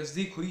رپورٹ کی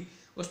تصدیق ہوئی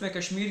اس میں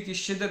کشمیر کی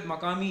شدت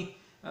مقامی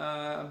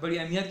بڑی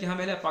اہمیت کی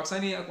حامل ہے.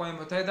 پاکستانی اقوام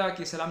متحدہ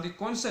کی سلامتی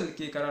کونسل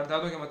کی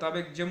قراردادوں کے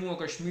مطابق جموں و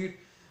کشمیر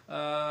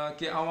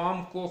کے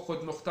عوام کو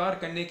خود مختار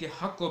کرنے کے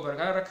حق کو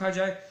برقرار رکھا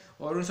جائے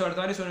اور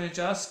 1948 اور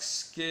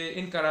 1949 کے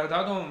ان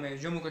قراردادوں میں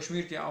جموں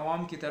کشمیر کے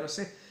عوام کی طرف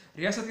سے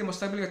ریاست کے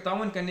مستقبل کا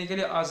تعاون کرنے کے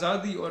لیے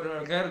آزادی اور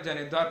غیر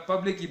جانبدار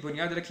پبلک کی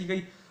بنیاد رکھی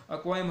گئی.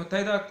 اقوام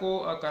متحدہ کو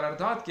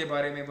قرارداد کے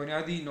بارے میں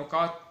بنیادی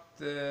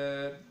نکات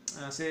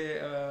سے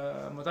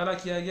مطالعہ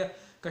کیا گیا.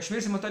 کشمیر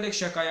سے متعلق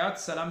شکایات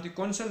سلامتی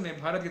کونسل میں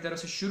بھارت کی طرف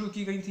سے شروع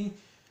کی گئی تھیں.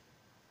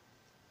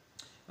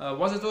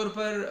 واضح طور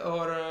پر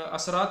اور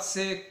اثرات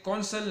سے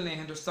کونسل نے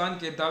ہندوستان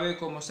کے دعوے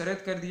کو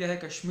مسترد کر دیا ہے.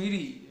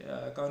 کشمیری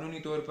قانونی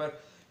طور پر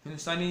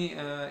ہندوستانی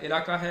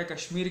علاقہ ہے.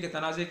 کشمیر کے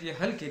تنازع کے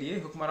حل کے لیے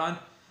حکمران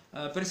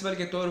پرنسپل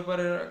کے طور پر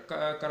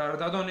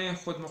قراردادوں نے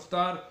خود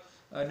مختار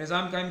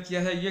نظام قائم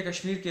کیا ہے. یہ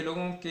کشمیر کے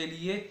لوگوں کے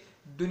لیے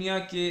دنیا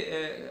کے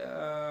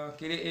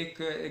لیے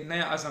ایک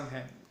نیا عزم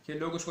ہے کہ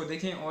لوگ اس کو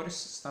دیکھیں اور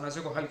اس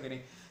تنازع کو حل کریں.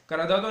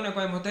 قراردادوں نے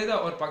اقوام متحدہ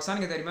اور پاکستان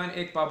کے درمیان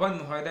ایک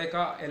پابند معاہدے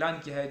کا اعلان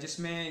کیا ہے جس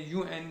میں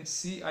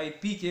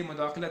UNCIP کے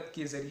مداخلت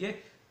کے ذریعے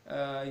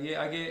یہ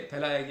آگے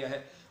پھیلایا گیا ہے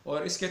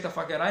اور اس کے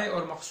اتفاق رائے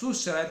اور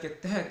مخصوص شرائط کے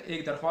تحت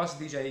ایک درخواست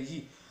دی جائے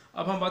گی.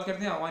 اب ہم بات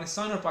کرتے ہیں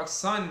افغانستان اور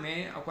پاکستان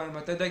میں اقوام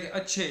متحدہ کے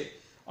اچھے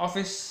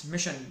آفس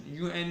مشن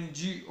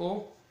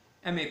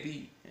UNGOMAP.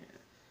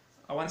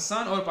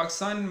 افغانستان اور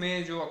پاکستان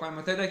میں جو اقوام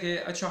متحدہ کے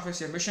اچھے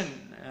آفس مشن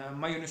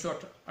مئی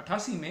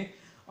 1988 میں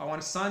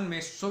افغانستان میں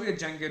سوویت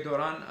جنگ کے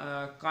دوران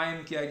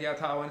قائم کیا گیا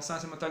تھا. افغانستان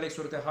سے متعلق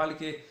صورتحال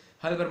کے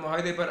حل پر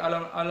معاہدے پر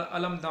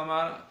علم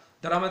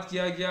درآمد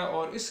کیا گیا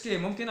اور اس کے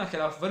ممکنہ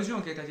خلاف ورزیوں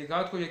کے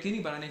تحقیقات کو یقینی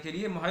بنانے کے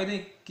لیے معاہدے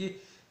کی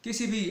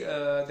کسی بھی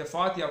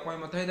دفعات یا اقوام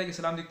متحدہ کی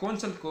سلامتی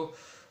کونسل کو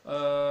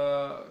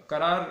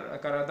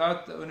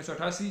قرارداد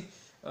 1988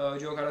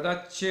 جو قرارداد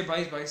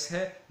 6/22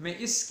 ہے میں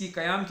اس کی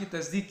قیام کی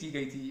تصدیق کی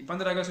گئی تھی.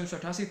 15 اگست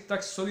 1988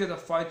 تک سوویت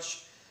افواج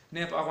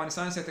نے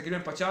افغانستان سے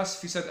تقریباً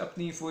 50%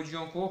 اپنی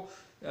فوجیوں کو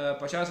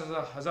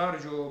 50,000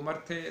 جو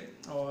مرد تھے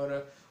اور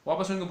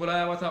واپس ان کو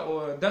بلایا ہوا تھا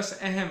اور 10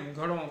 اہم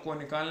گھڑوں کو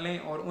نکالنے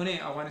اور انہیں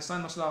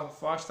افغانستان مسلح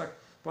افواج تک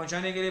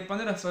پہنچانے کے لیے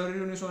 15 فروری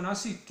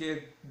 1979 کے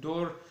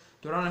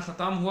دوران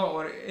ختم ہوا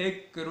اور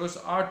ایک روز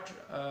 8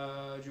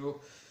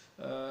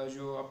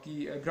 جو آپ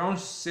کی گراؤنڈ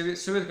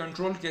سول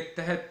کنٹرول کے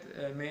تحت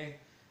میں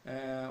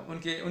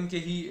ان کے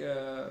ہی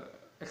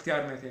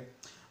اختیار میں تھے.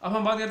 اب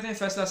ہم بات کرتے ہیں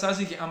فیصلہ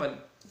سازی کے عمل.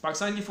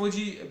 پاکستان کی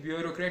فوجی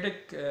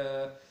بیوروکریٹک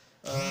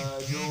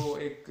جو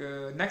ایک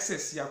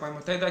نیکسس یا اقوام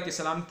متحدہ کی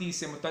سلامتی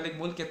سے متعلق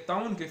ملک کے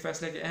تعاون کے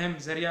فیصلے کے اہم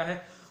ذریعہ ہے.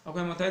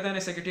 اقوام متحدہ نے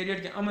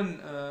سیکریٹریٹ کے امن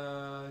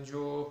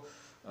جو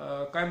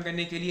قائم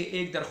کرنے کے لیے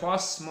ایک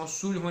درخواست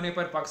موصول ہونے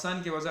پر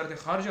پاکستان کی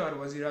وزارت خارجہ اور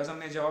وزیر اعظم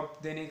نے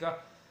جواب دینے کا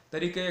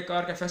طریقہ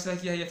کار کا فیصلہ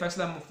کیا ہے. یہ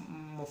فیصلہ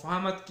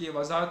مفاہمت کی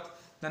وضاحت،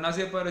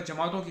 تنازع پر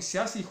جماعتوں کی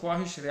سیاسی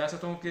خواہش،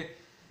 ریاستوں کے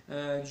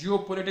جیو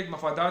پولیٹک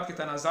مفادات کے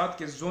تنازعات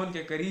کے زون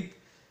کے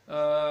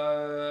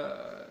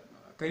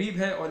قریب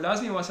ہے اور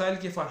لازمی وسائل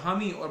کی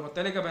فراہمی اور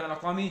متعلقہ بین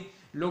الاقوامی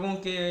لوگوں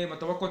کے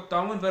متوقع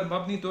تعاون پر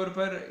مبنی طور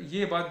پر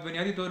یہ بات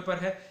بنیادی طور پر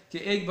ہے کہ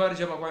ایک بار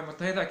جب اقوام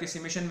متحدہ کسی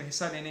مشن میں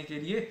حصہ لینے کے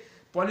لیے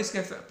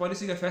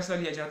پالیسی کا فیصلہ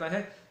لیا جاتا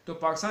ہے تو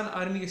پاکستان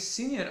آرمی کے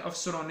سینئر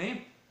افسروں نے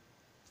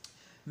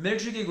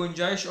ملٹری کی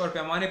گنجائش اور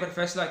پیمانے پر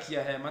فیصلہ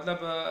کیا ہے. مطلب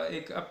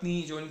ایک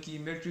اپنی جو ان کی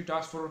ملٹری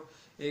ٹاسک فورس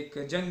ایک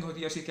جنگ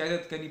ہوتی ہے اس کی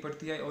قیادت کرنی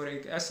پڑتی ہے اور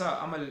ایک ایسا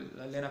عمل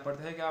لینا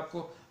پڑتا ہے کہ آپ کو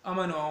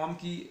امن و عوام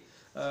کی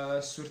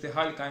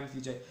صورتحال قائم کی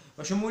جائے.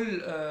 بشمول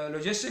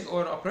لاجسٹک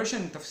اور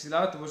آپریشن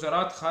تفصیلات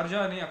وزارت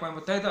خارجہ نے اقوام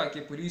متحدہ کے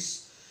پولیس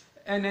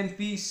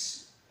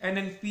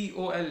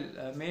NNPOL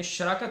میں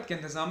شراکت کے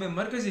انتظام میں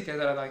مرکزی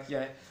کردار ادا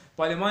کیا ہے.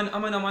 پارلیمان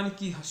امن امان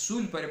کی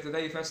حصول پر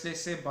ابتدائی فیصلے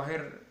سے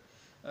باہر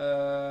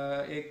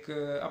ایک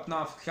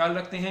اپنا خیال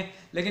رکھتے ہیں،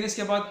 لیکن اس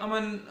کے بعد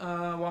امن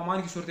و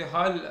امان کی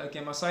صورتحال کے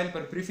مسائل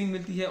پر بریفنگ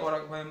ملتی ہے، اور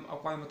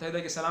اقوام متحدہ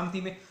کی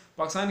سلامتی میں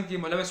پاکستان کے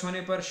ملوث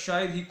ہونے پر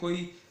شاید ہی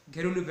کوئی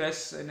گھریلو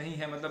بحث نہیں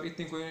ہے، مطلب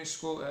اتنی کوئی اس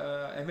کو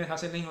اہمیت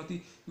حاصل نہیں ہوتی،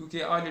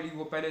 کیونکہ آلریڈی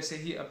وہ پہلے سے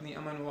ہی اپنی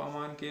امن و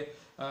امان کے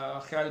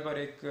خیال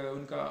پر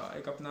ان کا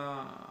ایک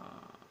اپنا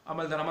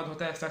عمل درآمد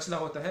ہوتا ہے، فیصلہ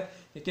ہوتا ہے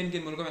کہ کن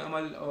کن ملکوں میں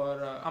عمل اور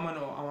امن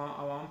و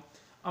عوام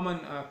امن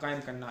قائم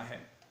کرنا ہے۔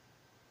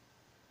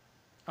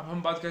 اب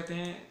ہم بات کرتے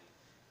ہیں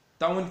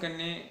تعاون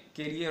کرنے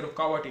کے لیے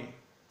رکاوٹیں۔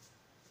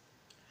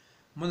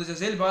 مندرجہ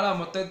ذیل بالا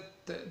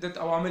متعدد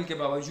عوامل کے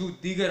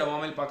باوجود دیگر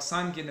عوامل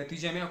پاکستان کے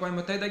نتیجے میں اقوام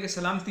متحدہ کے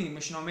سلامتی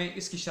مشنوں میں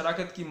اس کی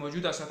شراکت کی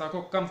موجودہ سطح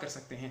کو کم کر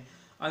سکتے ہیں۔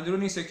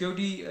 اندرونی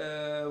سیکیورٹی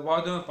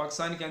وعدوں،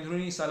 پاکستان کے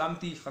اندرونی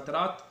سلامتی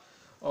خطرات،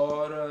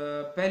 اور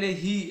پہلے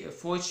ہی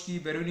فوج کی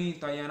بیرونی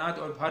تعینات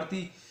اور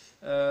بھارتی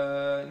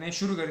نے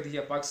شروع کر دی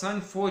ہے۔ پاکستان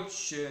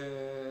فوج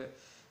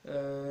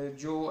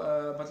جو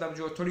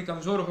تھوڑی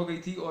کمزور ہو گئی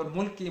تھی، اور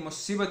ملک کی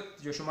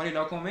مصیبت جو شمالی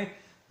علاقوں میں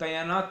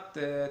تعینات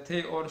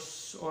تھے، اور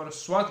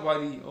سوات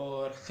والی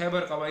اور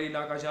خیبر قبائلی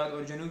علاقہ جات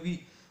اور جنوبی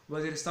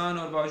وزیرستان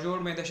اور باجوڑ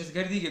میں دہشت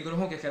گردی کے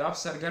گروہوں کے خلاف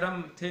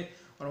سرگرم تھے،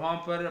 اور وہاں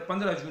پر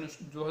 15 جون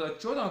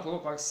 2014 کو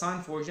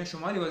پاکستان فوج نے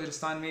شمالی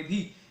وزیرستان میں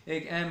بھی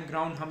ایک اہم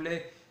گراؤنڈ حملے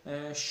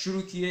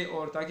شروع کیے،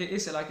 اور تاکہ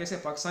اس علاقے سے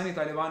پاکستانی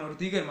طالبان اور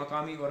دیگر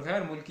مقامی اور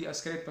غیر ملکی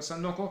عسکریت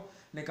پسندوں کو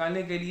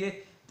نکالنے کے لیے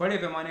بڑے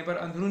پیمانے پر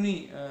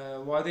اندرونی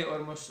وعدے اور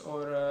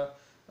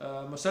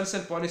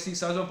مسلسل پالیسی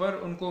سازوں پر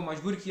ان کو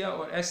مجبور کیا،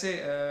 اور ایسے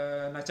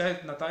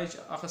نتائج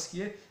اخذ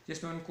کیے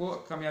جس میں ان کو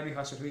کامیابی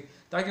حاصل ہوئی،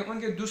 تاکہ ان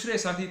کے دوسرے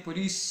ساتھی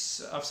پولیس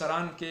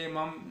افسران کے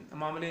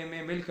معاملے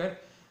میں مل کر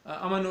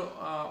امن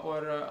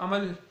اور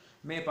عمل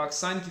میں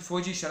پاکستان کی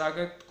فوجی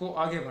شراکت کو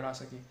آگے بڑھا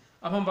سکیں۔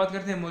 اب ہم بات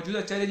کرتے ہیں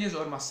موجودہ چیلنجز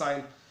اور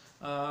مسائل۔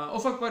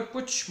 افق پر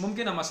کچھ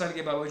ممکنہ مسائل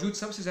کے باوجود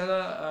سب سے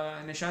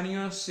زیادہ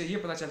نشانیوں سے یہ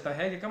پتہ چلتا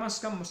ہے کہ کم از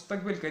کم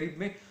مستقبل قریب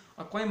میں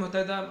اقوام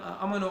متحدہ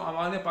امن و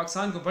امان میں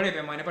پاکستان کو بڑے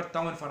پیمانے پر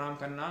تعاون فراہم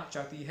کرنا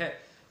چاہتی ہے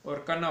اور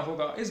کرنا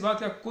ہوگا۔ اس بات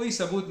کا کوئی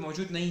ثبوت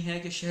موجود نہیں ہے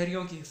کہ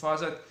شہریوں کی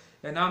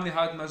حفاظت یا نام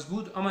نہاد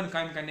مضبوط امن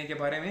قائم کرنے کے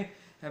بارے میں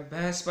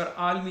بحث پر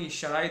عالمی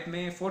شرائط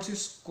میں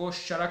فورسز کو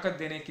شراکت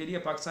دینے کے لیے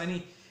پاکستانی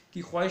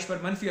کی خواہش پر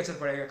منفی اثر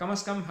پڑے گا۔ کم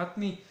از کم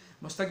حتمی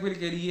مستقبل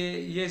کے لیے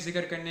یہ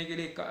ذکر کرنے کے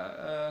لیے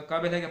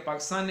قابل ہے کہ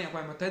پاکستان نے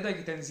اقوام متحدہ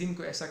کی تنظیم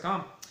کو ایسا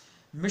کام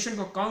مشن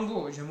کو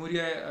کانگو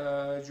جمہوریہ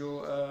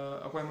جو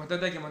اقوام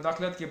متحدہ کی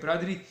مداخلت کی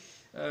برادری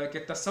کے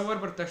تصور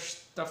پر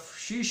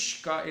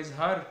تفشیش کا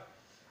اظہار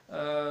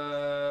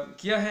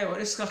کیا ہے، اور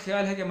اس کا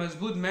خیال ہے کہ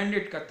مضبوط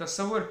مینڈیٹ کا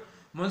تصور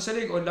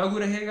منسلک اور لاگو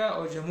رہے گا،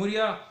 اور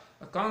جمہوریہ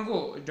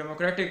کانگو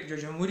ڈیموکریٹک جو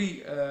جمہوری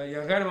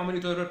یا غیر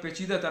معمولی طور پر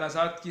پیچیدہ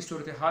تنازعات کی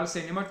صورتحال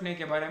سے نمٹنے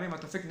کے بارے میں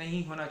متفق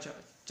نہیں ہونا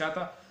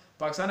چاہتا۔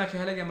 پاکستان کا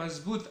خیال ہے کہ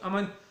مضبوط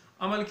امن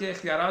عمل کے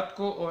اختیارات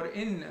کو اور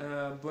ان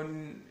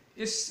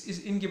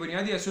کی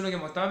بنیادی اصولوں کے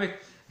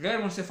مطابق غیر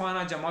منصفانہ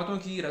جماعتوں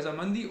کی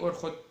رضامندی اور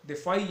خود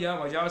دفاعی یا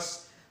مجاز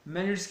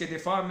مینڈیٹس کے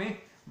دفاع میں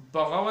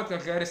بغاوت کا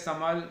غیر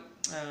استعمال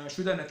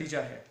شدہ نتیجہ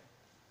ہے۔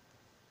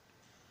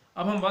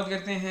 اب ہم بات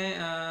کرتے ہیں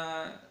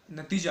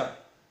نتیجہ،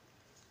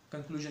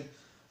 کنکلوژن۔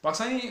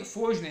 پاکستانی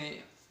فوج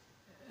نے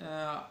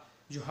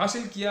جو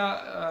حاصل کیا،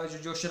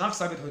 جو شناخت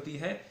ثابت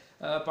ہوتی ہے،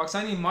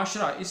 پاکستانی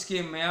معاشرہ اس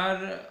کے معیار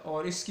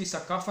اور اس کی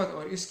ثقافت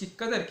اور اس کی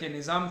قدر کے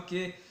نظام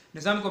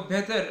کو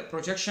بہتر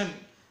پروجیکشن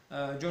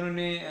جو انہوں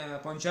نے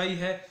پہنچائی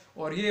ہے،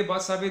 اور یہ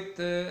بات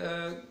ثابت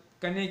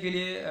کرنے کے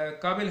لیے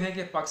قابل ہیں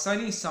کہ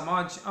پاکستانی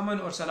سماج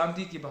امن اور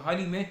سلامتی کی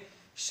بحالی میں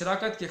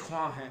شراکت کے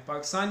خواہاں ہیں۔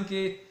 پاکستان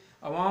کے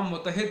عوام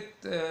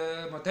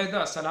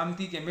متحدہ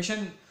سلامتی کے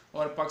مشن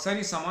اور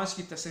پاکستانی سماج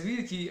کی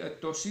تصویر کی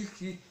توثیق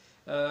کی،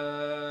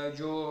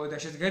 جو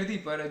دہشت گردی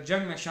پر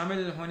جنگ میں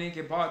شامل ہونے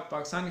کے بعد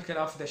پاکستان کے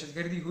خلاف دہشت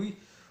گردی ہوئی،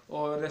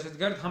 اور دہشت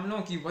گرد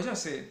حملوں کی وجہ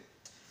سے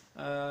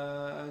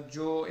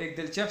جو ایک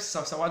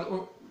دلچسپ سوال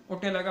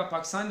اٹھنے لگا،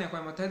 پاکستان نے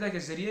اقوام متحدہ کے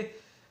ذریعے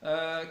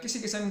کسی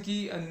قسم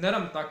کی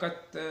نرم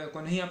طاقت کو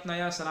نہیں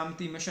اپنایا۔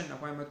 سلامتی مشن،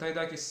 اقوام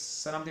متحدہ کی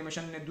سلامتی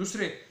مشن نے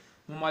دوسرے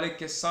ممالک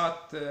کے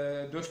ساتھ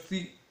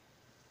دوستی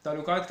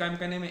تعلقات قائم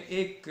کرنے میں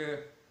ایک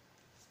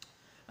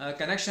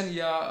کنیکشن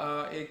یا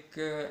ایک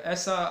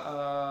ایسا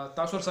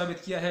تاثر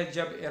ثابت کیا ہے۔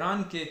 جب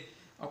ایران کے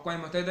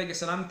اقوام متحدہ کے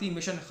سلامتی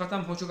مشن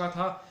ختم ہو چکا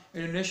تھا،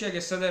 انڈونیشیا کے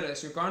صدر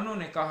سوکارنو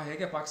نے کہا ہے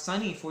کہ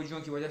پاکستانی فوجیوں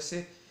کی وجہ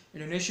سے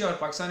انڈونیشیا اور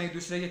پاکستان ایک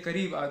دوسرے کے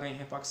قریب آ گئے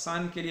ہیں۔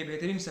 پاکستان کے لیے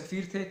بہترین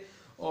سفیر تھے،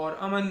 اور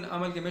امن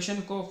عمل کے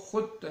مشن کو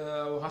خود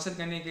حاصل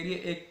کرنے کے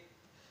لیے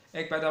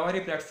ایک پیداواری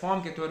پلیٹ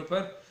فارم کے طور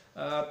پر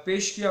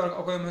پیش کیا، اور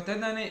اقوام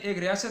متحدہ نے ایک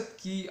ریاست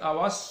کی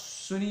آواز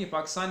سنی۔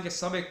 پاکستان کے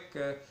سابق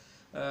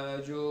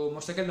جو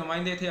مستقل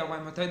نمائندے تھے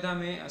اقوام متحدہ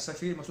میں،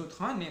 سفیر مسعود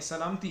خان نے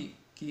سلامتی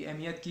کی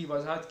اہمیت کی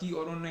وضاحت کی،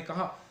 اور انہوں نے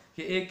کہا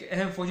کہ ایک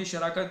اہم فوجی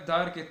شراکت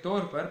دار کے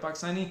طور پر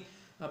پاکستان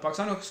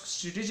کو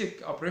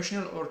اسٹریٹجک،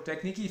 آپریشنل اور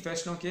تکنیکی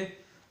فیصلوں کے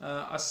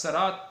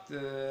اثرات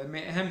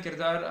میں اہم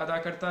کردار ادا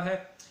کرتا ہے،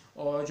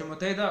 اور جو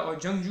متحدہ اور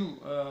جنگجو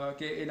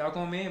کے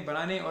علاقوں میں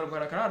بنانے اور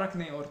برقرار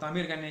رکھنے اور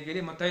تعمیر کرنے کے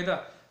لیے متحدہ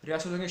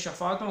ریاستوں کے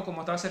شفاعتوں کو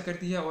متاثر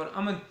کرتی ہے، اور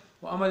امن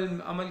وہ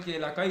عمل کے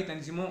علاقائی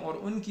تنظیموں اور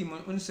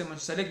ان سے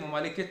منسلک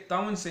ممالک کے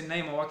تعاون سے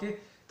نئے مواقع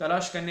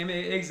تلاش کرنے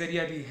میں ایک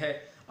ذریعہ بھی ہے۔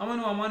 امن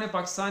و امان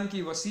پاکستان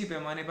کی وسیع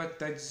پیمانے پر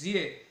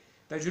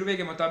تجربے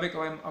کے مطابق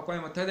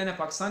اقوام متحدہ نے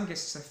پاکستان کے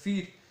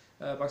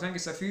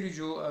سفیر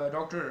جو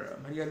ڈاکٹر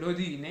مریا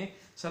لودھی نے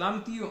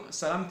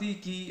سلامتی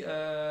کی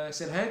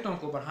صلاحیتوں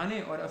کو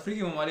بڑھانے اور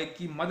افریقی ممالک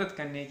کی مدد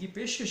کرنے کی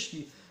پیشکش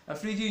کی۔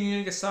 افریقی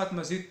یونین کے ساتھ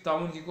مزید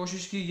تعاون کی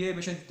کوشش کی۔ یہ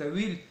مشن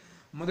طویل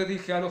مدتی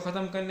خیال و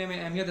ختم کرنے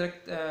میں اہمیت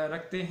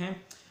رکھتے ہیں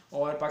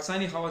اور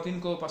پاکستانی خواتین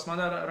کو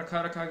پسماندہ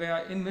رکھا گیا۔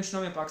 ان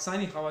مشنوں میں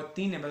پاکستانی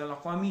خواتین نے بین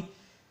الاقوامی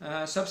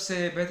سب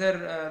سے بہتر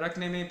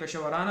رکھنے میں پیشہ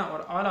ورانہ اور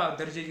اعلیٰ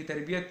درجے کی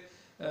تربیت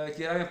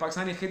کی راہ میں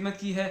پاکستانی خدمت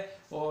کی ہے،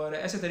 اور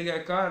ایسے طریقہ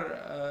کار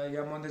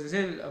یا مندرجہ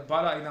ذیل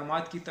بالا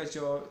اقدامات کی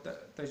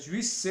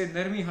تجویز سے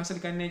نرمی حاصل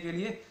کرنے کے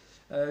لیے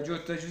جو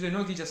تجویز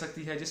نو کی جا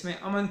سکتی ہے، جس میں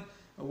امن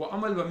و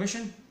عمل و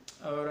مشن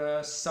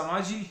اور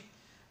سماجی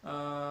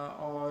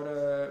اور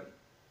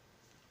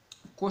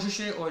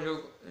کوششیں اور جو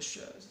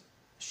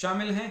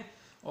شامل ہیں،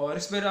 اور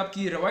اس پر آپ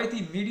کی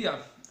روایتی میڈیا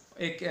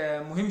ایک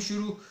مہم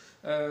شروع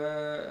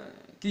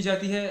کی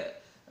جاتی ہے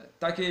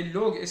تاکہ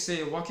لوگ اس سے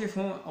واقف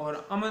ہوں اور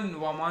امن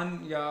و امان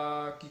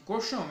کی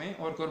کوششوں میں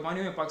اور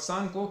قربانیوں میں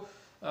پاکستان کو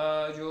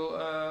جو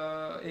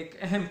ایک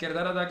اہم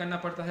کردار ادا کرنا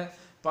پڑتا ہے۔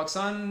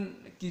 پاکستان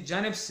کی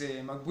جانب سے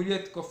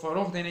مقبولیت کو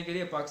فروغ دینے کے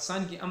لیے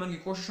پاکستان کی امن کی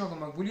کوششوں کو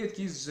مقبولیت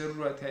کی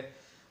ضرورت ہے،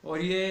 اور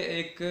یہ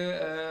ایک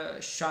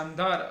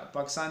شاندار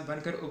پاکستان بن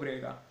کر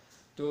ابھرے گا۔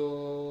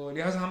 تو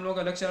لہٰذا ہم لوگوں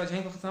کا لیکچر آج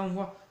یہیں پر ختم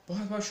ہوا۔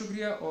 بہت بہت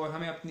شکریہ، اور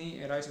ہمیں اپنی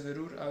رائے سے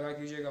ضرور آگاہ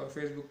کیجیے گا، اور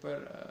فیس بک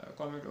پر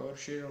کامنٹ اور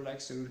شیئر اور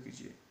لائک ضرور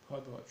کیجیے۔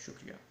 بہت بہت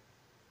شکریہ۔